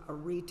through a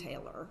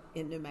retailer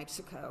in New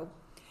Mexico.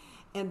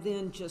 And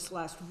then just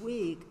last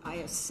week, I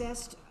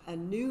assessed a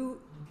new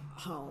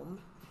home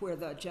where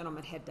the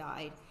gentleman had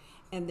died,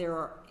 and there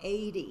are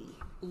 80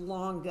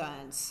 long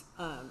guns,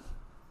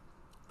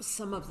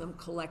 some of them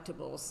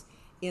collectibles,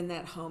 in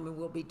that home, and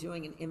we'll be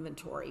doing an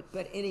inventory.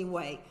 But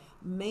anyway,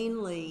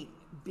 mainly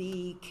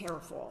be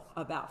careful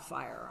about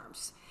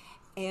firearms.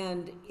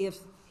 And if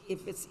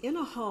it's in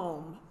a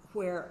home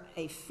where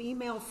a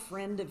female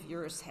friend of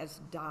yours has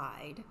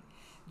died,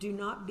 do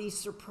not be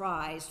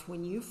surprised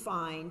when you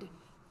find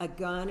a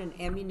gun and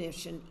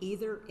ammunition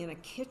either in a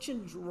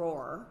kitchen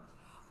drawer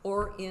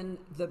or in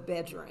the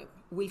bedroom.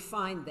 We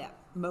find that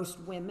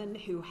most women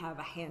who have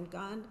a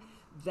handgun,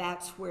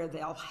 that's where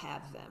they'll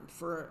have them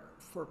for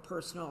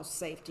personal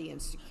safety and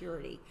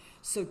security.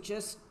 So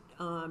just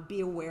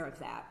be aware of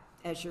that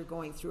as you're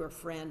going through a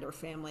friend or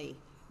family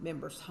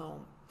member's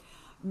home.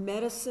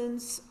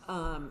 Medicines,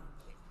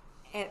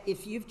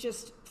 if you've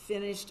just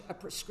finished a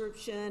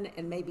prescription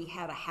and maybe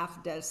had a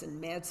half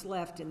dozen meds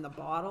left in the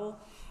bottle,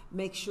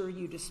 make sure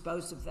you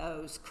dispose of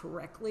those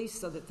correctly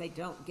so that they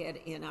don't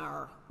get in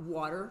our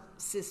water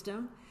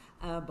system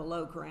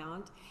below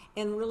ground.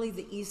 And really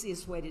the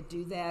easiest way to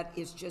do that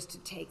is just to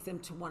take them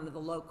to one of the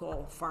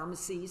local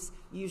pharmacies.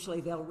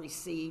 Usually they'll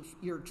receive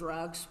your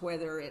drugs,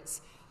 whether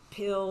it's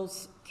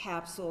pills,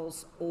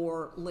 capsules,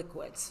 or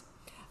liquids.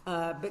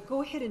 But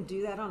go ahead and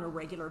do that on a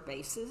regular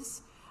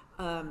basis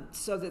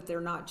so that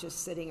they're not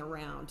just sitting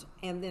around.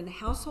 And then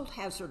household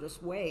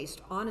hazardous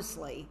waste,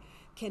 honestly,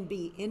 can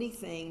be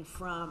anything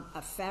from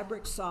a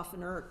fabric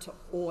softener to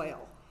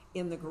oil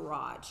in the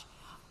garage.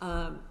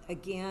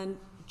 Again,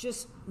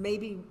 just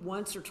maybe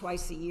once or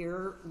twice a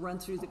year, run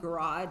through the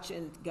garage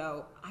and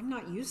go, I'm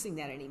not using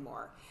that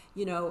anymore,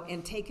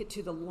 and take it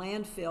to the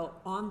landfill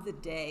on the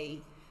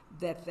day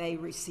that they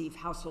receive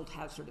household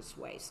hazardous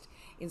waste.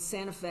 In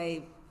Santa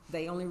Fe,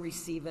 they only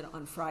receive it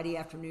on Friday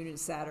afternoon and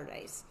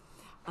Saturdays.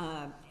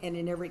 And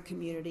in every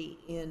community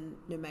in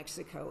New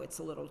Mexico, it's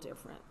a little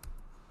different.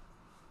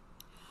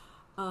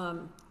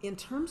 In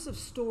terms of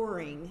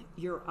storing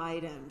your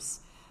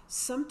items,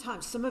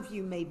 sometimes some of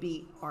you may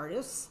be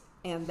artists,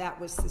 and that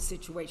was the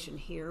situation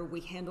here. We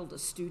handled a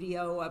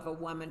studio of a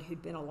woman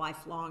who'd been a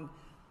lifelong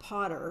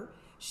potter.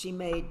 She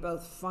made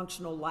both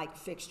functional light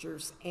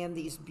fixtures and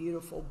these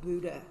beautiful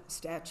Buddha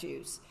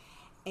statues.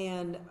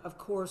 And of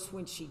course,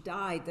 when she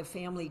died, the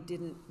family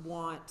didn't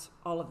want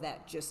all of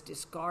that just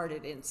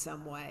discarded in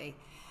some way.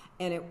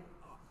 And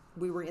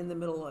we were in the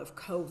middle of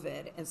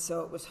COVID, and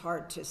so it was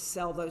hard to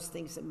sell those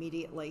things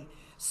immediately.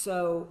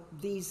 So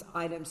these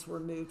items were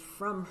moved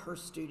from her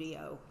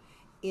studio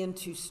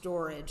into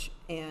storage,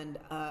 and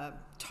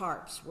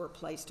tarps were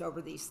placed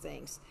over these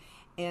things.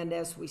 And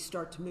as we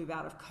start to move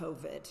out of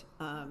COVID,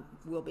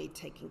 we'll be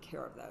taking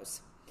care of those.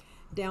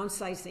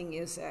 Downsizing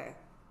is a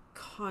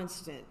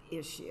constant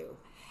issue.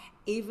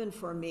 Even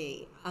for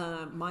me,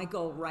 my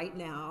goal right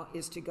now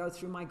is to go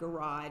through my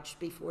garage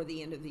before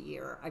the end of the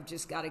year. I've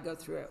just got to go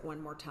through it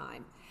one more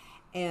time.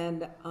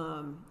 And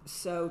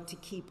so to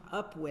keep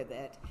up with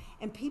it,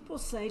 and people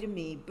say to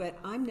me, but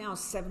I'm now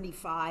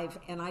 75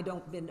 and I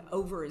don't bend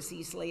over as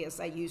easily as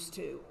I used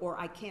to, or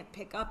I can't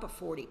pick up a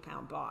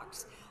 40-pound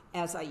box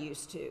as I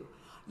used to.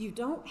 You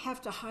don't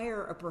have to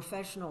hire a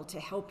professional to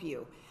help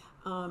you.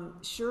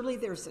 Surely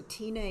there's a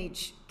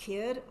teenage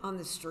kid on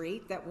the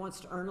street that wants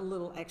to earn a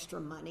little extra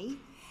money,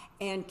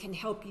 and can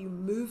help you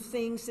move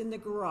things in the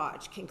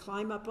garage, can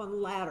climb up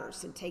on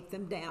ladders and take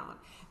them down.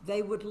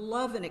 They would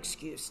love an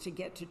excuse to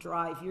get to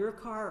drive your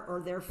car or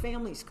their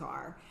family's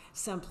car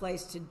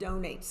someplace to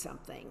donate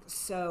something.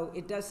 So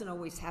it doesn't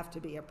always have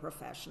to be a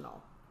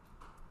professional.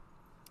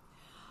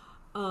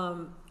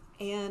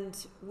 And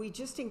we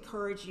just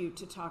encourage you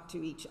to talk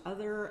to each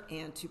other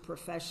and to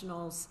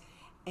professionals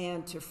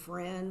and to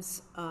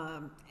friends,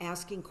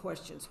 asking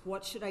questions.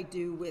 What should I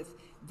do with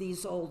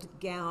these old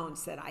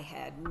gowns that I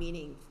had?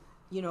 Meaning,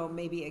 you know,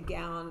 maybe a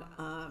gown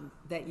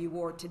that you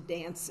wore to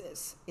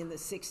dances in the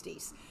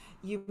 60s.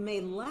 You may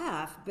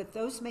laugh, but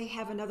those may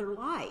have another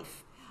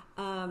life.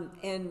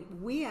 And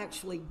we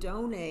actually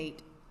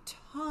donate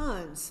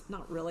tons,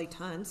 not really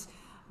tons,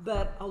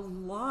 but a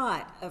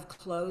lot of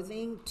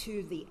clothing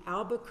to the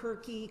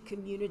Albuquerque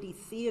community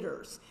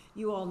theaters.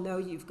 You all know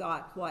you've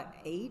got, what,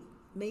 8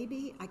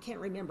 maybe? I can't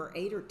remember,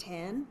 8 or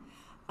 10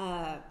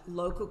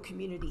 local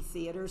community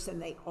theaters,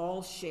 and they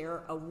all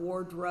share a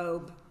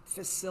wardrobe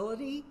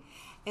facility.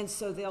 And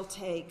so they'll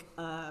take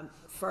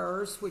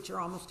furs, which are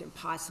almost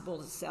impossible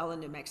to sell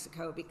in New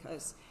Mexico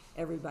because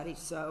everybody's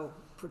so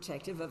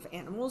protective of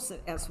animals,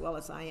 as well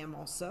as I am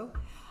also.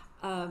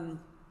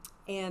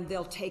 And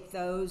they'll take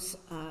those,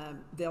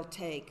 they'll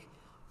take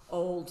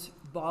old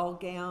ball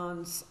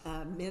gowns,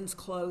 men's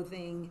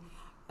clothing.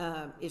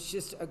 It's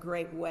just a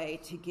great way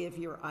to give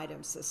your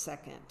items a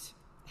second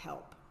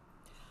help.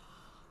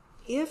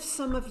 If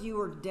some of you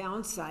are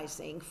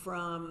downsizing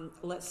from,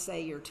 let's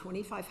say, your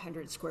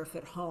 2,500 square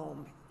foot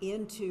home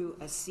into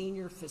a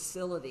senior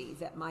facility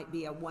that might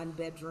be a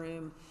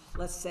 1-bedroom,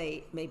 let's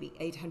say maybe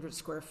 800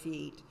 square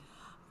feet,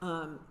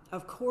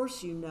 of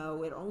course you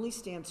know it only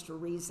stands to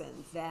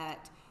reason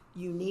that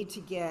you need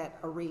to get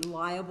a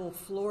reliable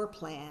floor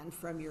plan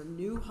from your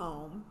new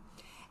home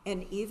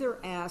and either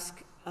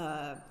ask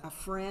a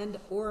friend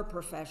or a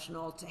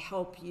professional to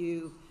help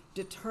you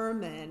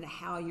determine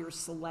how your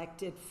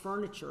selected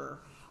furniture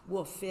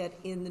will fit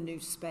in the new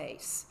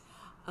space.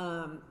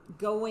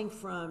 Going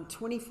from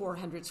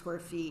 2,400 square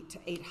feet to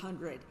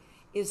 800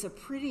 is a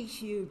pretty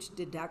huge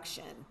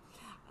deduction.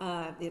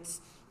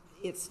 It's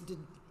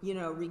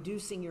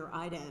reducing your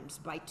items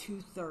by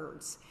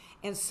 2/3.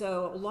 And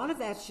so a lot of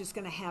that's just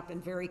going to happen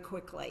very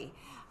quickly.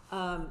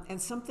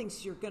 And some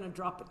things you're going to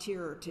drop a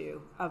tear or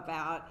two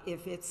about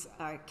if it's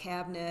a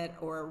cabinet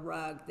or a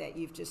rug that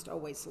you've just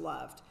always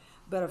loved.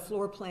 But a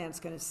floor plan is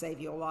going to save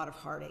you a lot of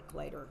heartache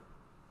later.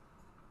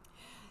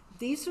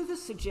 These are the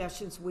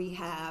suggestions we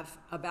have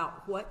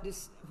about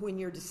when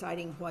you're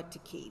deciding what to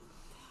keep.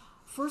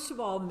 First of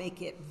all,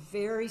 make it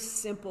very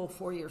simple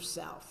for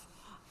yourself.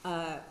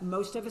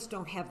 Most of us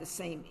don't have the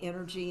same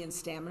energy and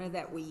stamina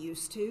that we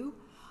used to.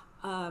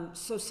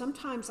 So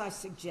sometimes I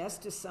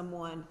suggest to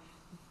someone,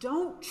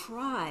 don't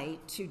try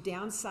to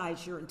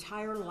downsize your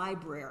entire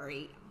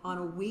library on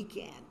a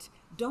weekend.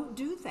 Don't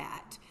do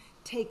that.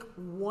 Take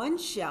one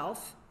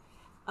shelf,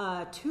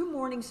 2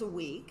 mornings a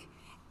week,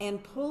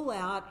 and pull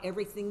out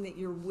everything that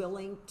you're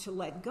willing to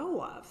let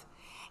go of.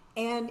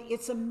 And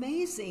it's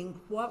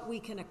amazing what we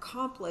can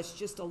accomplish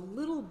just a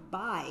little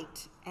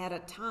bite at a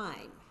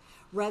time,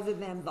 rather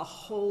than the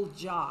whole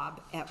job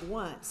at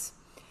once.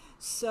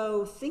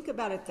 So think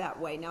about it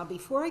that way. Now,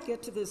 before I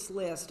get to this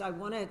list, I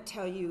want to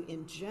tell you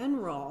in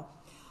general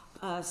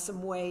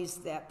some ways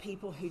that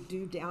people who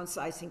do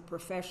downsizing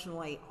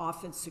professionally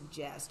often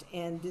suggest,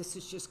 and this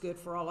is just good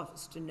for all of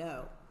us to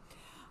know.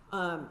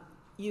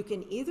 You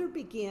can either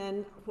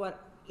begin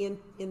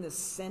in the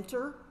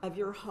center of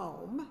your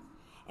home,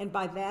 and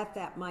by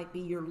that might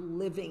be your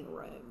living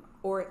room,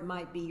 or it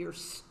might be your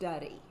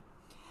study.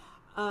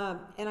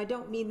 And I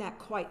don't mean that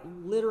quite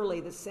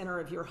literally the center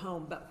of your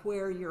home, but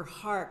where your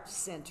heart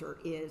center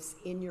is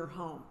in your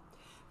home.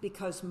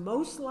 Because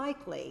most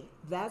likely,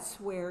 that's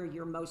where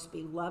your most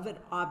beloved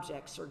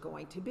objects are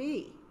going to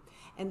be.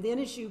 And then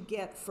as you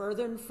get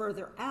further and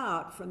further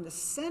out from the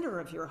center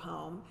of your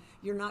home,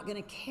 you're not going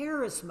to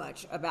care as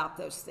much about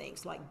those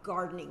things like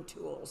gardening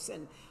tools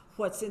and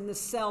what's in the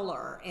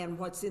cellar and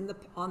what's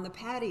on the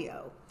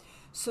patio.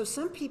 So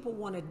some people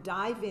want to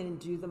dive in and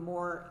do the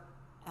more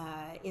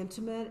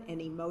intimate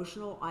and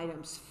emotional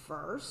items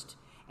first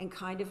and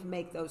kind of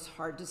make those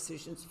hard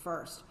decisions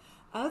first.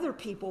 Other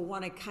people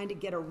want to kind of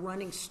get a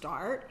running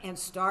start and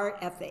start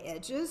at the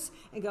edges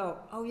and go,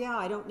 oh yeah,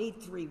 I don't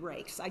need 3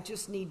 rakes. I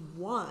just need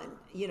 1,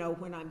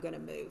 when I'm going to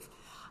move.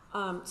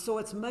 So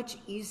it's much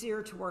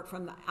easier to work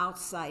from the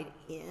outside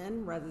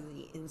in rather than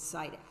the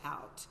inside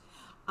out.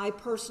 I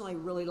personally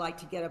really like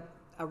to get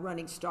a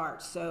running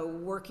start. So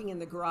working in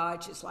the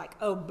garage is like,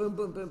 oh, boom,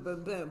 boom, boom,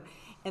 boom, boom.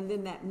 And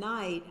then that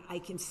night I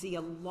can see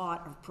a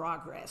lot of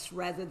progress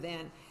rather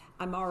than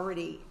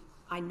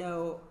I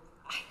know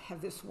I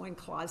have this one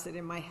closet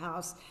in my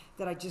house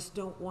that I just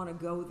don't want to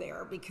go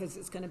there because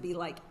it's going to be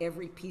like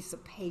every piece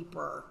of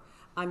paper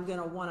I'm going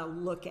to want to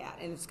look at,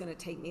 and it's going to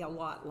take me a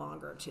lot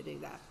longer to do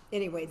that.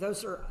 Anyway,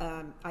 those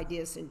are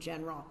ideas in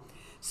general.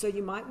 So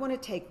you might want to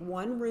take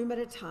one room at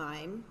a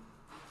time.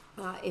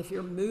 If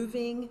you're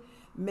moving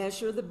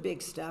Measure the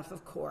big stuff,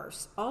 of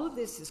course. All of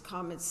this is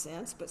common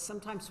sense, but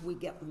sometimes we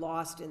get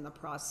lost in the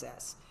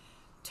process.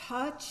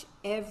 Touch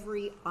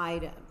every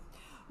item.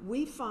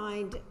 We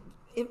find,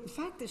 in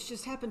fact, this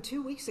just happened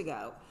 2 weeks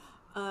ago.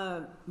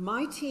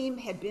 My team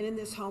had been in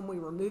this home. We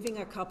were moving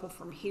a couple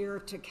from here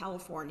to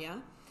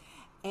California,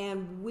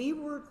 and we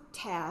were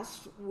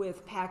tasked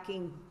with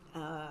packing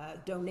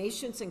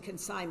donations and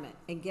consignment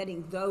and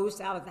getting those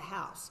out of the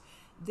house.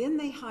 Then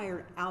they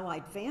hired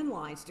Allied Van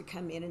Lines to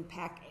come in and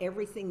pack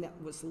everything that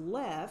was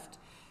left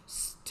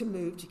to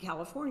move to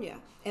California.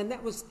 And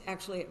that was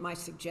actually at my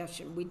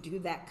suggestion. We do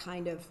that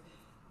kind of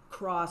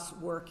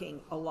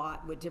cross-working a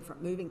lot with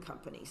different moving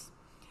companies.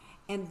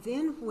 And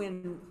then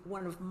when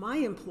one of my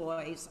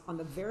employees on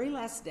the very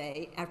last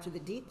day, after the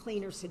deep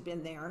cleaners had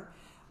been there,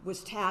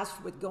 was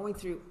tasked with going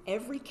through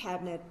every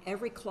cabinet,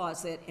 every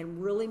closet,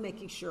 and really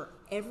making sure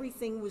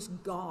everything was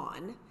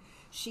gone,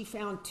 she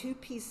found 2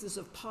 pieces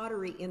of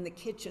pottery in the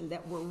kitchen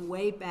that were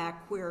way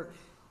back where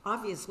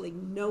obviously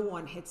no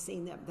one had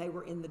seen them. They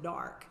were in the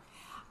dark.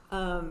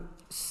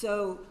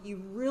 So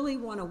you really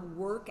want to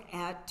work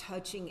at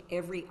touching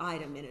every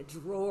item in a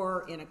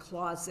drawer, in a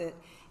closet,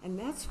 and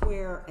that's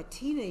where a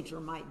teenager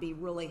might be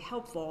really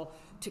helpful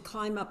to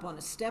climb up on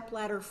a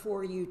stepladder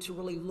for you, to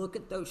really look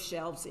at those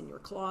shelves in your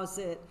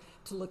closet,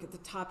 to look at the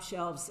top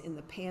shelves in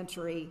the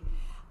pantry,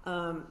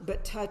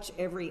 but touch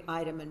every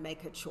item and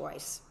make a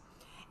choice.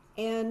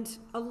 And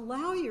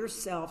allow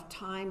yourself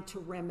time to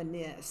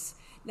reminisce.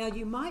 Now,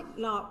 you might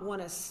not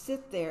want to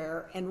sit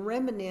there and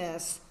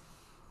reminisce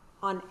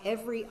on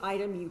every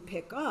item you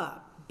pick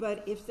up,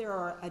 but if there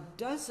are a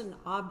dozen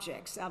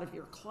objects out of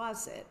your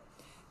closet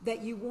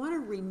that you want to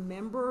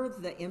remember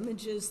the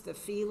images, the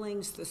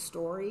feelings, the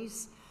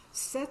stories,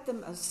 set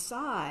them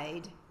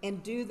aside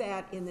and do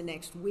that in the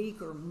next week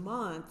or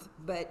month,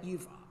 but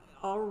you've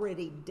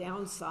already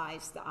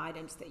downsized the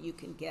items that you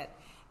can get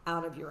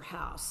out of your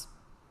house.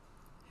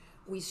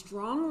 We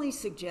strongly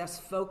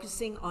suggest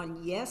focusing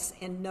on yes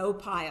and no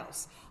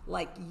piles,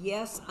 like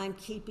yes, I'm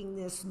keeping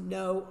this,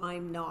 no,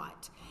 I'm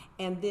not.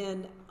 And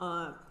then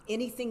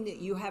anything that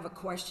you have a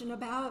question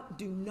about,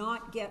 do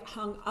not get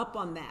hung up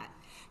on that.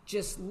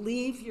 Just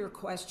leave your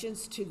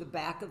questions to the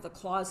back of the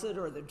closet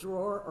or the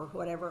drawer or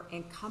whatever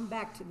and come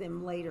back to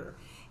them later.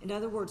 In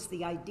other words,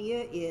 the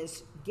idea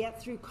is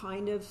get through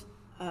kind of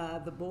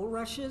the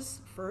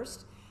bulrushes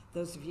first.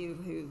 Those of you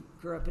who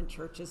grew up in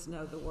churches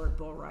know the word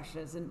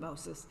bulrushes and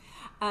Moses.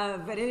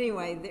 But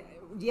anyway, the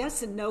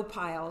yes and no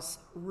piles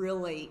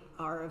really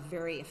are a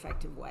very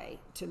effective way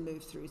to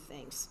move through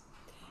things.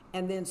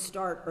 And then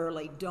start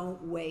early.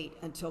 Don't wait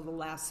until the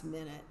last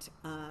minute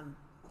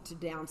to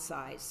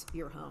downsize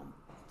your home.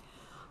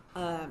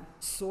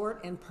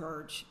 Sort and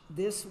purge.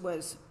 This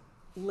was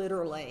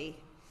literally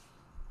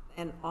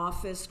an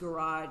office,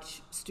 garage,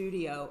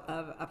 studio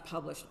of a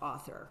published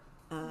author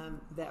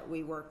that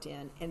we worked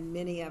in, and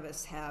many of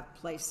us have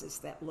places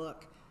that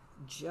look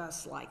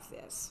just like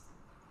this.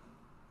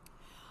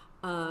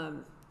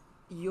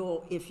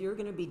 If you're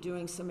going to be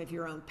doing some of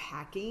your own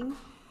packing,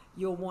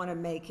 you'll want to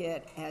make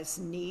it as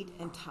neat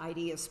and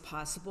tidy as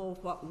possible.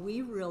 What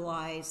we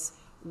realize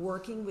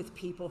working with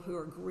people who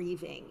are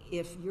grieving,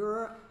 if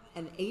you're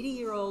an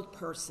 80-year-old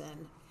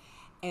person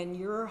and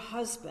your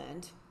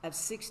husband of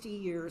 60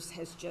 years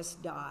has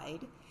just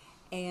died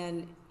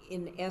and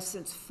in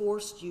essence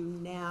forced you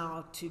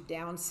now to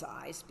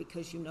downsize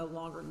because you no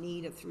longer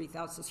need a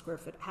 3,000 square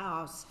foot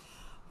house,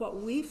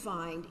 what we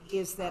find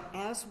is that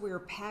as we're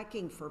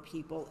packing for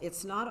people,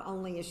 it's not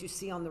only, as you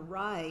see on the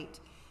right,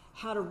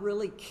 how to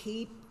really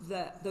keep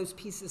those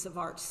pieces of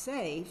art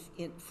safe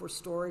for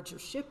storage or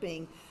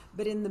shipping,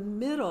 but in the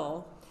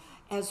middle,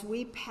 as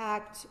we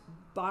packed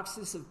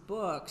boxes of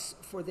books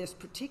for this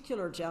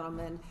particular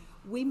gentleman,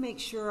 we make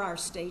sure our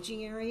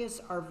staging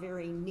areas are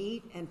very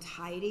neat and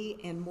tidy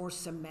and more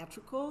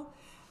symmetrical,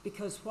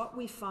 because what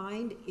we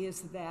find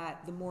is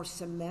that the more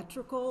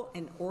symmetrical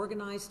and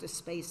organized a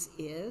space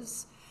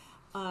is,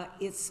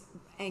 it's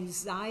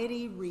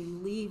anxiety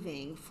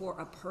relieving for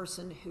a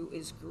person who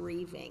is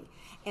grieving,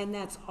 and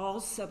that's all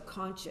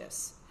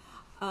subconscious.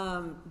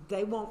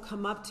 They won't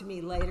come up to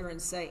me later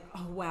and say,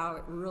 oh wow,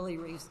 it really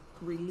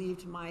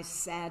relieved my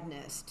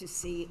sadness to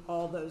see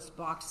all those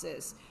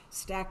boxes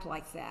stacked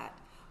like that.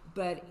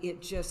 But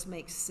it just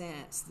makes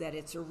sense that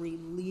it's a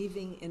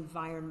relieving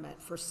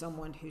environment for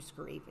someone who's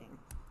grieving.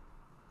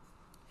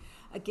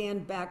 Again,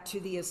 back to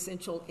the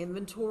essential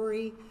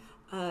inventory.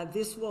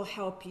 This will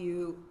help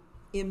you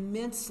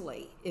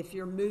immensely if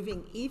you're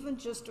moving even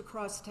just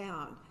across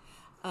town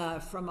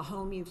from a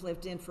home you've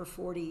lived in for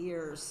 40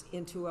 years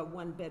into a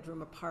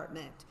one-bedroom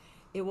apartment.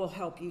 It will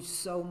help you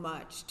so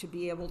much to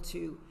be able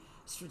to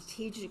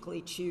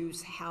strategically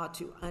choose how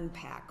to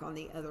unpack on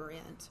the other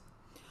end.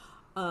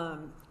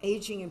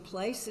 Aging in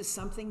place is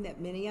something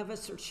that many of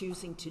us are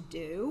choosing to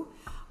do.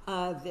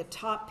 The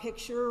top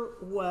picture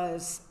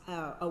was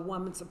a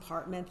woman's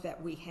apartment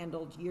that we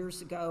handled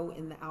years ago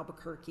in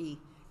Albuquerque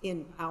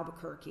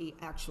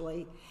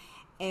actually,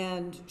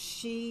 and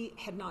she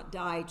had not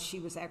died. She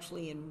was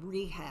actually in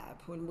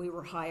rehab when we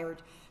were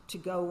hired to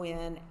go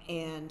in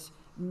and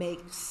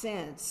make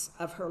sense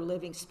of her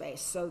living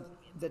space. So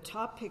the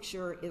top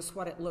picture is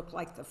what it looked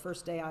like the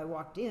first day I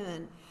walked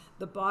in.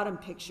 The bottom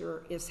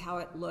picture is how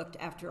it looked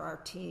after our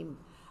team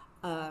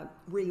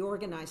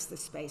reorganized the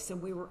space.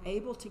 And we were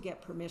able to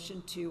get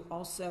permission to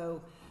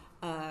also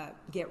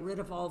get rid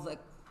of all the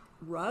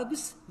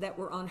rugs that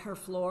were on her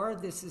floor.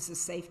 This is a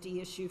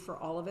safety issue for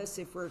all of us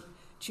if we're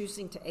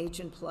choosing to age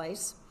in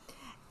place.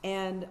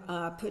 And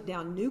put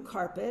down new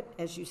carpet,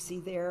 as you see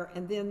there.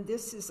 And then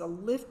this is a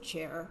lift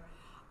chair,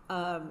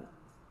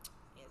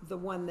 the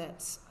one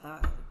that's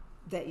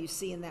that you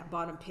see in that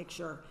bottom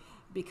picture,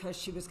 because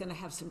she was going to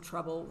have some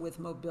trouble with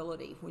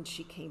mobility when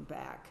she came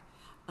back.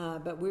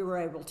 But we were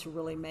able to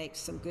really make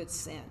some good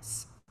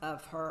sense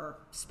of her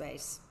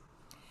space.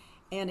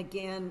 And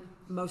again,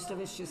 most of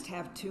us just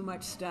have too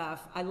much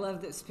stuff. I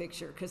love this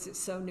picture because it's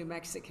so New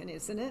Mexican,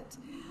 isn't it?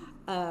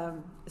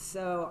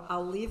 So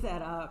I'll leave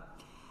that up.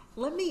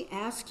 Let me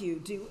ask you,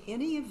 do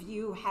any of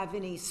you have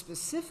any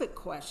specific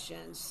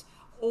questions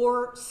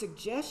or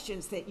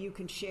suggestions that you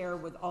can share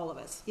with all of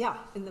us? Yeah,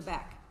 in the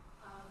back.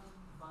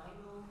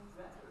 Vinyl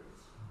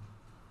records.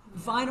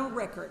 Vinyl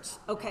records,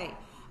 okay.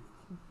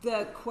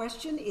 The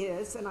question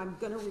is, and I'm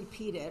going to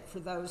repeat it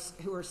for those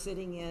who are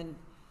sitting in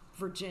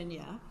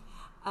Virginia,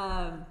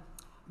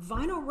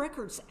 vinyl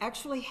records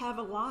actually have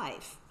a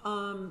life.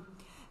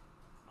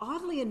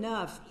 Oddly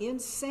enough, in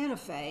Santa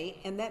Fe,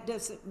 and that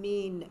doesn't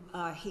mean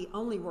he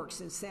only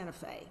works in Santa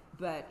Fe,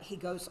 but he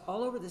goes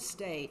all over the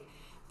state,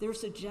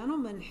 there's a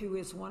gentleman who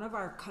is one of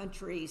our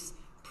country's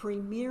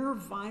premier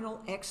vinyl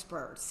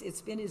experts.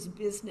 It's been his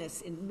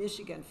business in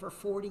Michigan for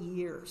 40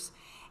 years.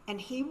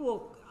 And he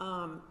will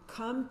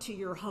come to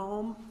your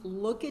home,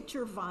 look at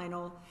your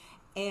vinyl,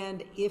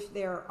 and if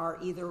there are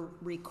either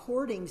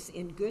recordings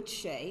in good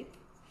shape,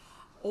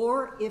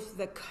 or if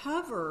the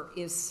cover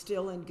is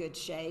still in good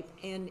shape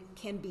and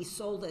can be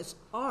sold as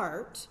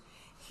art,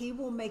 he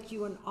will make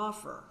you an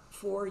offer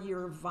for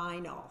your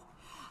vinyl.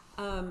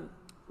 And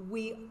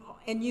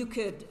you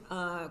could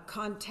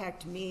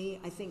contact me.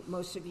 I think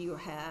most of you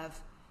have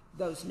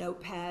those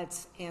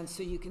notepads, and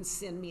so you can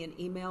send me an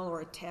email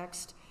or a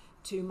text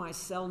to my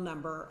cell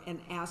number and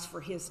ask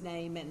for his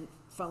name and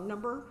phone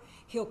number.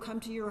 He'll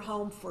come to your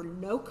home for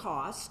no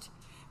cost,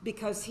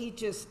 because he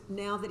just,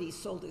 now that he's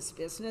sold his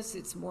business,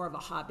 it's more of a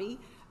hobby,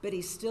 but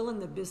he's still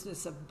in the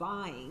business of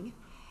buying.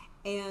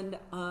 And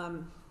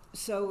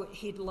so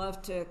he'd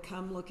love to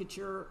come look at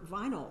your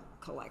vinyl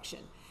collection.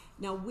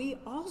 Now, we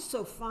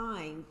also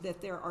find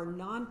that there are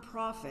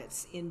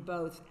nonprofits in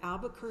both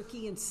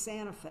Albuquerque and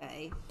Santa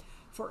Fe,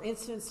 for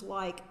instance,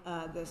 like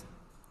the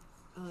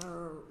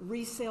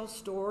resale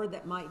store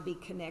that might be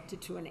connected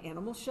to an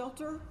animal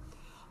shelter.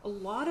 A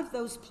lot of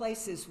those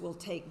places will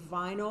take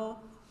vinyl,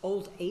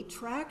 old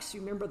 8-tracks, you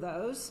remember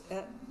those?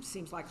 It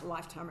seems like a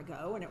lifetime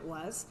ago, and it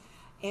was,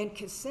 and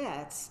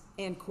cassettes,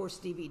 and of course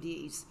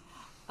DVDs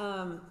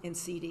and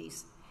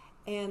CDs.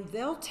 And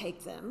they'll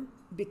take them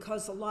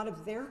because a lot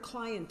of their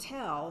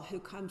clientele who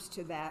comes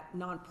to that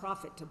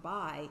nonprofit to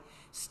buy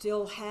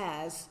still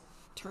has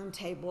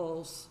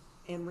turntables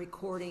and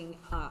recording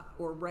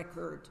or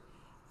record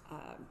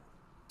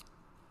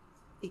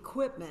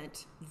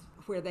equipment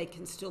where they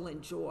can still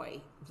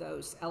enjoy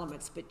those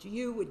elements, but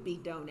you would be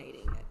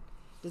donating it.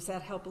 Does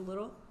that help a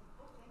little?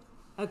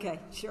 Okay,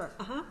 sure.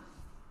 Yeah,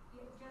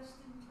 just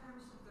in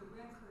terms of the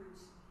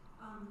records,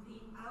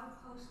 the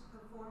Outpost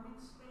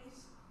Performance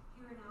Space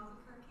here in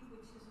Albuquerque,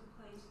 which is a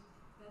place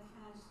that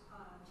has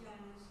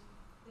jazz,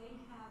 they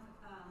have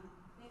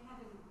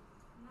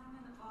not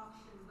an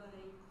auction, but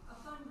a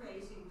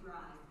fundraising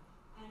drive,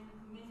 and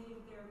many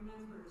of their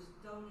members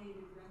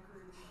donated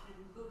records and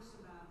books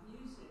about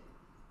music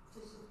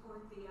to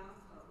support the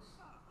Outpost.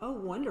 Oh,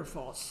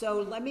 wonderful.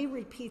 So let me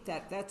repeat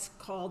that. That's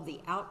called the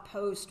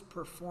Outpost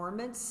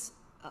Performance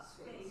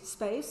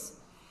Space.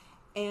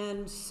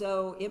 And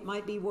so it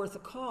might be worth a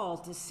call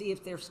to see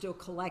if they're still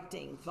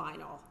collecting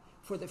vinyl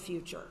for the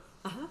future.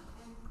 And my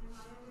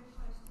other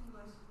question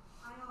was,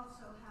 I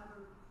also have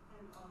a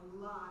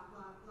lot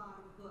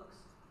of books,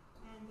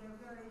 and they're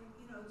very,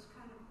 it's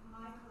kind of,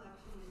 my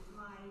collection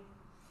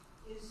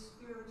is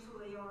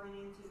spiritually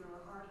oriented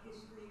or art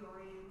history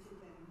oriented,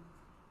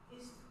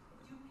 and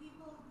do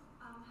people,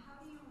 how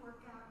do you work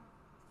out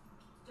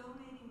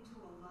donating to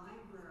a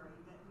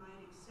library that might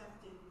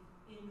accept it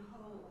in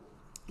whole?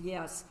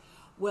 Yes.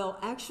 Well,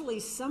 actually,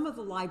 some of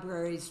the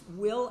libraries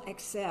will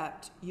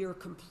accept your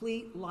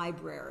complete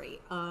library.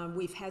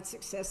 We've had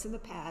success in the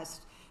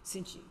past,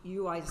 since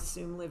you, I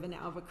assume, live in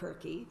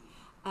Albuquerque.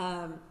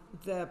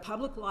 The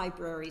public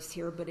libraries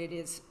here, but it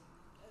is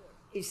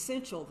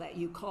essential that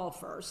you call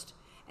first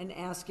and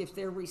ask if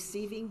they're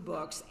receiving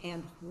books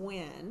and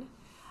when.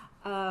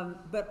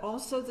 But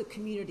also the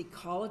community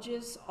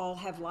colleges all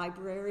have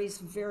libraries,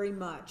 very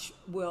much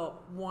will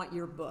want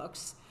your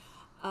books.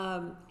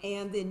 And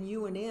then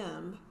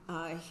UNM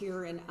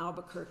here in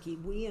Albuquerque,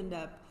 we end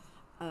up,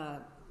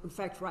 in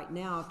fact, right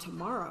now,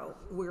 tomorrow,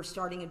 we're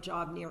starting a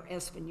job near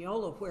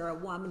Espanola where a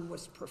woman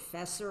was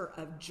professor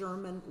of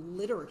German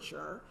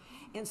literature.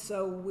 And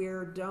so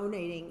we're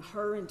donating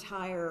her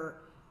entire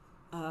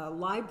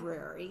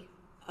library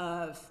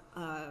of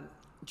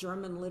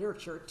German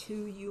literature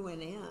to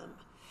UNM.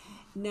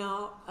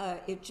 Now,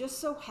 it just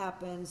so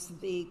happens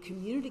the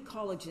community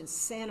college in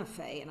Santa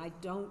Fe, and I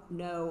don't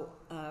know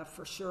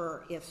for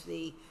sure if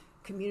the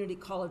community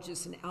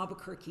colleges in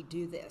Albuquerque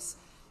do this,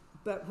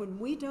 but when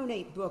we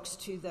donate books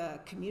to the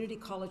community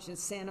college in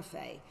Santa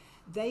Fe,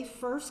 they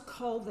first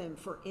call them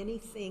for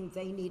anything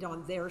they need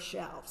on their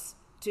shelves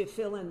to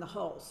fill in the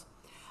holes.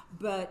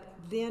 But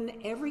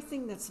then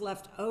everything that's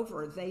left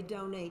over, they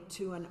donate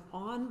to an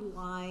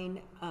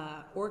online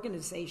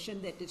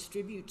organization that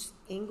distributes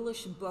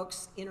English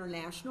books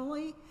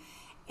internationally.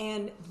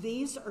 And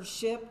these are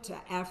shipped to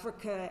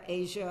Africa,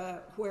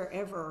 Asia,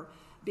 wherever,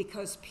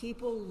 because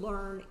people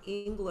learn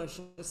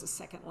English as a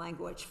second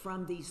language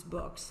from these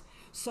books.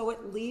 So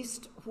at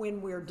least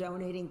when we're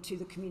donating to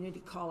the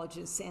community college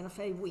in Santa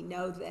Fe, we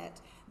know that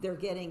they're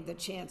getting the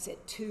chance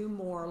at 2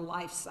 more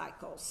life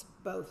cycles,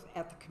 both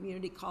at the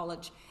community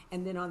college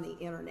and then on the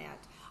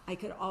internet. I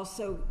could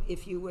also,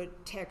 if you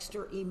would text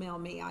or email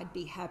me, I'd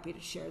be happy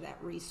to share that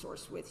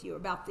resource with you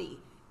about the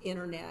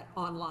internet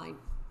online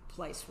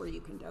place where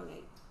you can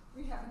donate.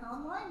 We have an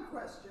online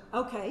question.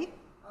 Okay.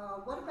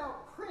 What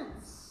about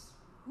prints?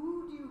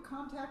 Who do you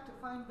contact to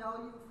find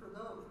value for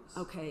those?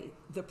 Okay,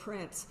 the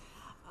prints.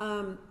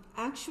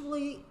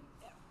 Actually,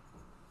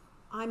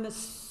 I'm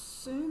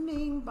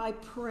assuming by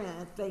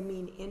print they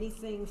mean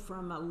anything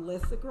from a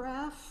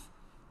lithograph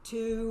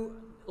to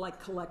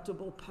like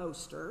collectible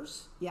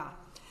posters. Yeah.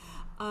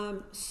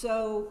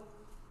 So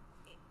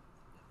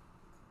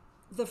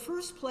the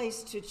first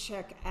place to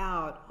check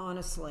out,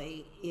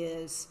 honestly,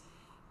 is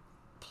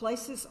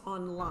places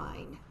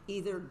online,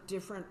 either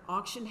different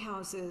auction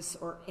houses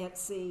or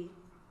Etsy.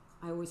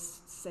 I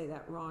always say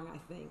that wrong, I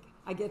think.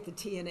 I get the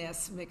T and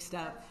S mixed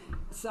up.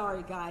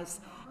 Sorry, guys.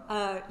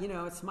 You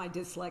know, it's my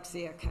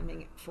dyslexia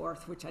coming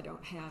forth, which I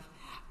don't have.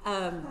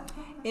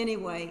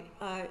 Anyway,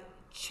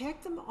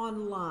 check them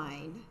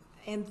online,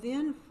 and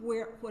then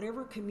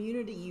whatever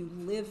community you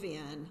live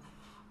in,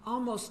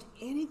 almost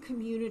any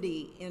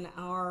community in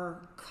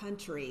our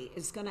country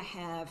is going to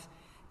have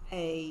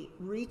a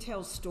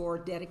retail store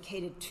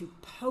dedicated to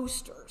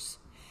posters.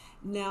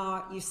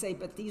 Now, you say,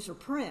 but these are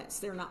prints,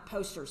 they're not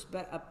posters,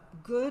 but a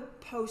good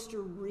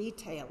poster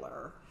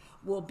retailer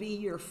will be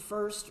your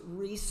first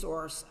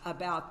resource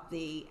about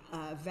the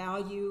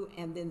value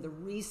and then the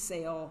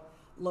resale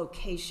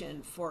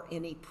location for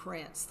any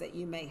prints that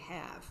you may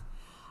have.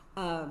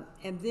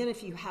 And then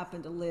if you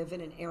happen to live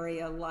in an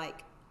area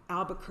like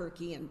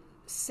Albuquerque and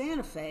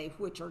Santa Fe,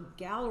 which are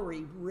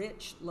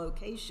gallery-rich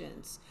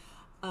locations,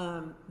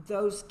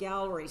 those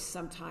galleries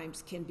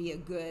sometimes can be a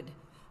good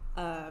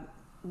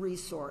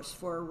resource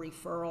for a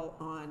referral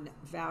on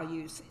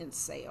values and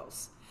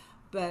sales.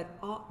 But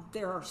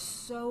there are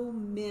so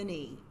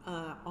many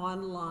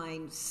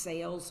online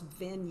sales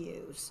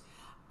venues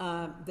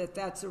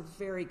that's a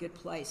very good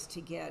place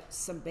to get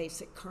some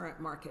basic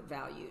current market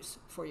values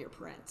for your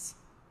prints.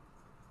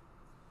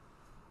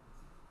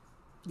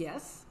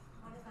 Yes?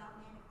 What about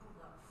medical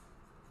books?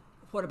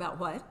 What about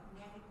what?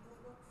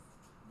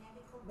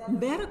 Medical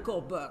books?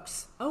 Medical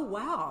books. Oh,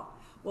 wow.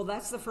 Well,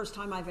 that's the first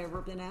time I've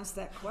ever been asked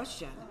that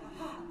question.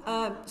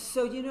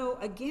 So, you know,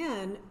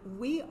 again,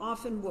 we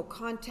often will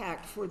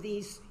contact for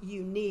these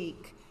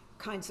unique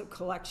kinds of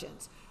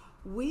collections.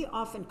 We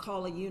often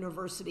call a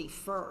university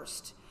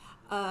first.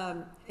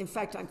 In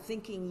fact, I'm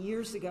thinking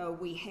years ago,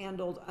 we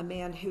handled a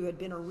man who had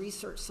been a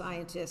research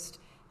scientist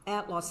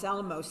at Los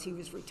Alamos. He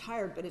was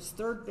retired, but his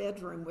third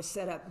bedroom was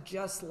set up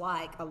just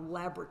like a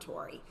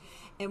laboratory.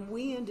 And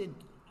we ended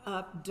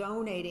up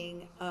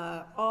donating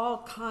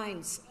all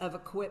kinds of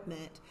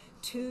equipment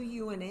to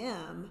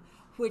UNM,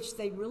 which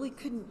they really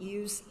couldn't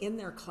use in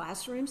their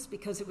classrooms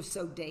because it was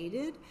so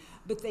dated,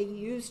 but they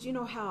used, you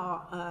know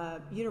how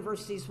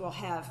universities will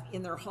have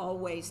in their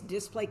hallways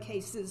display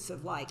cases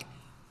of like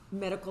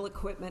medical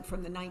equipment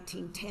from the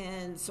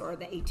 1910s or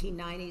the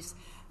 1890s.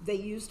 They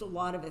used a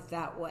lot of it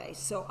that way.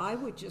 So I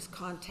would just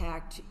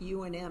contact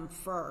UNM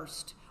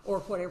first, or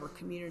whatever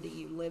community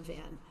you live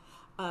in,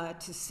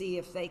 to see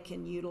if they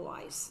can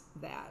utilize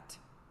that.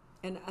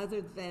 And other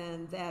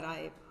than that,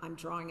 I'm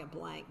drawing a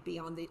blank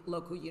beyond the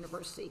local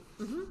university.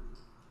 Mm-hmm.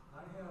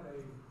 I had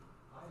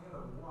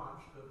a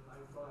watch that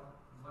I thought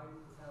might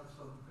have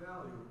some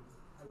value.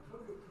 I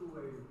took it to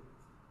a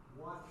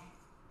watch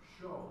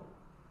show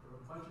for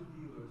a bunch of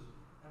dealers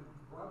and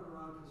brought it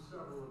around to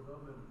several of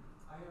them, and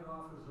I had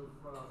offers of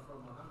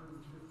from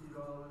 $150, $100,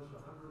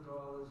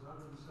 $175.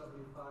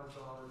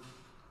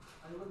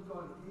 I looked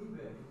on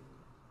eBay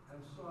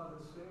and saw the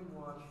same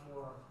watch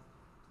for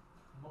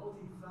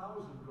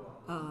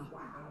multi-$1,000 and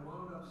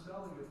wound up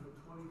selling it for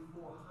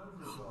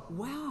 $2,400.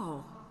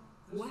 Wow.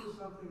 This is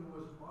something that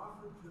was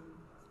offered to,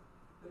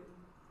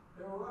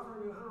 they were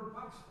offering me $100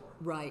 for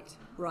it. Right,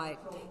 right.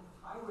 So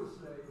I would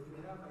say if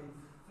you have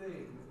a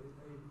thing,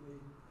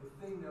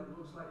 a thing that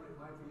looks like it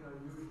might be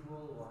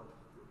unusual, or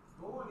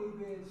go on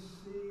eBay and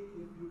see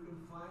if you can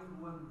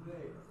find one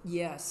there.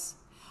 Yes.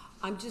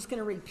 I'm just going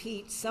to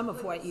repeat some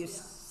of what you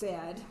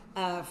said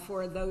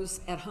for those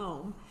at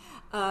home.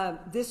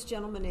 This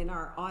gentleman in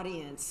our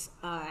audience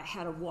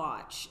had a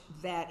watch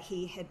that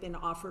he had been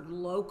offered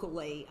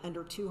locally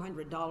under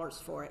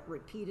 $200 for it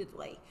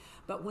repeatedly.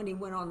 But when he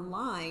went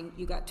online,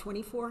 you got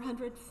 $2,400?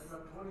 I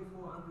got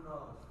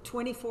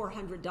 $2,400.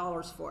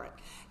 $2,400 for it.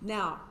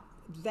 Now,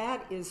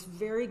 that is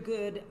very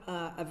good,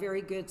 a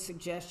very good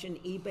suggestion.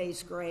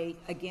 eBay's great.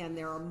 Again,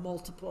 there are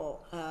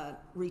multiple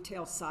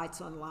retail sites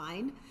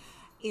online.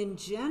 In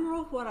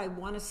general, what I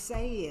want to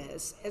say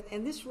is,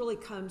 and this really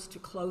comes to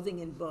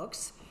clothing and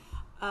books,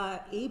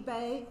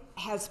 eBay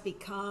has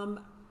become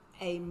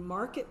a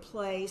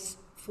marketplace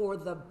for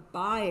the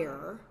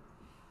buyer,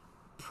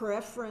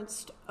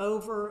 preferenced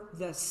over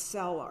the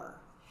seller.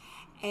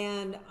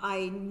 And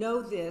I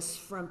know this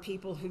from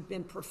people who've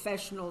been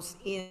professionals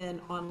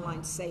in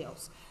online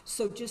sales.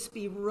 So just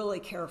be really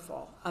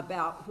careful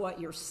about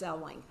what you're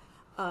selling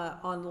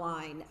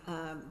online.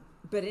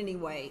 But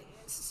anyway,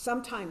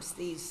 sometimes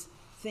these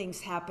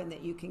things happen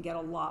that you can get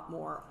a lot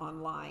more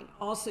online.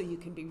 Also, you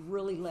can be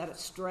really led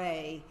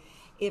astray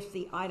if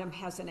the item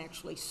hasn't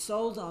actually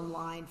sold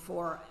online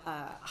for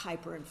a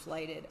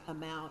hyperinflated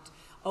amount.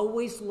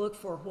 Always look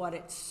for what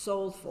it's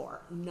sold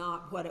for,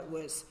 not what it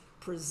was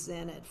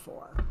presented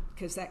for,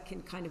 because that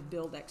can kind of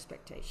build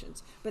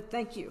expectations. But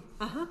thank you.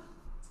 I met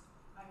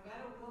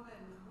a woman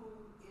who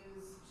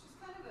she's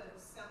kind of a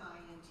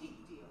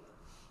semi-antique dealer,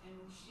 and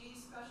she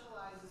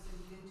specializes in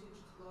vintage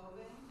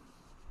clothing,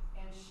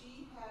 and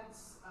she had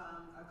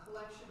a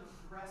collection of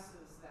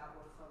dresses that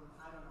were from,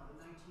 I don't know,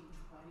 the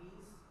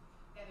 1920s,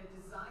 and a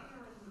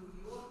designer in New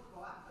York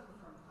bought them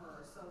from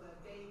her so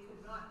that they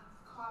could not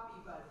copy,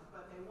 but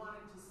they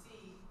wanted to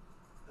see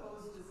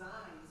those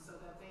designs so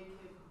that they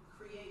could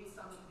create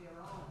some of their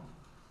own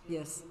in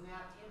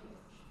that image.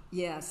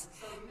 Yes.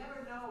 So you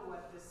never know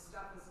what this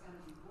stuff is going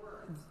to be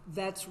worth.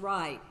 That's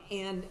right.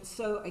 And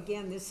so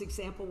again, this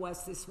example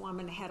was this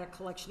woman had a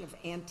collection of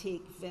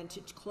antique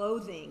vintage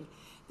clothing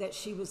that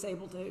she was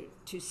able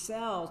to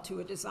sell to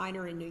a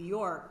designer in New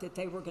York that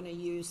they were going to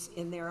use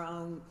in their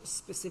own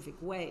specific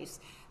ways.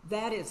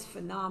 That is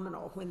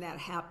phenomenal when that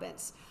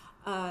happens.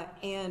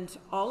 And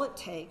all it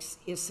takes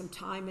is some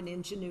time and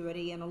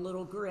ingenuity and a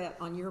little grit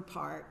on your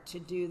part to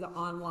do the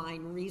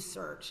online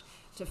research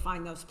to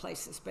find those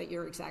places. But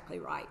you're exactly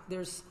right.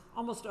 There's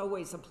almost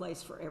always a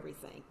place for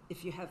everything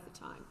if you have the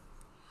time.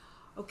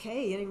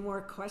 Okay, any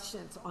more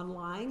questions?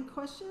 Online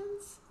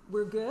questions?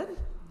 We're good?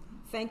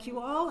 Thank you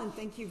all, and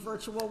thank you,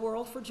 virtual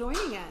world, for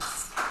joining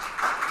us.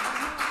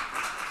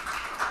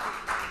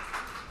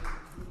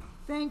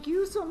 Thank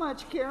you so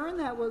much, Karen.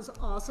 That was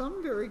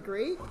awesome. Very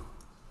great.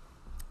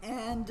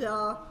 And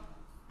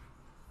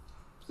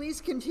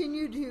please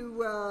continue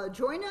to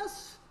join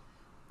us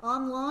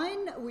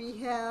online. We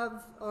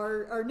have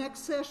our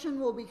next session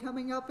will be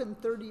coming up in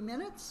 30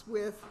 minutes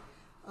with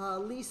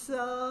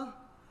Lisa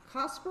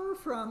Cosper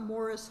from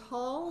Morris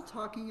Hall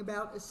talking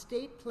about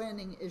estate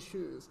planning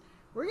issues.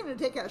 We're going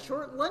to take a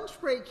short lunch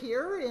break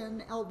here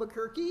in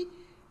Albuquerque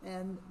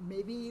and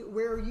maybe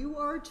where you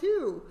are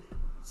too.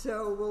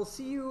 So we'll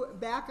see you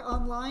back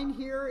online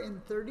here in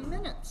 30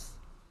 minutes.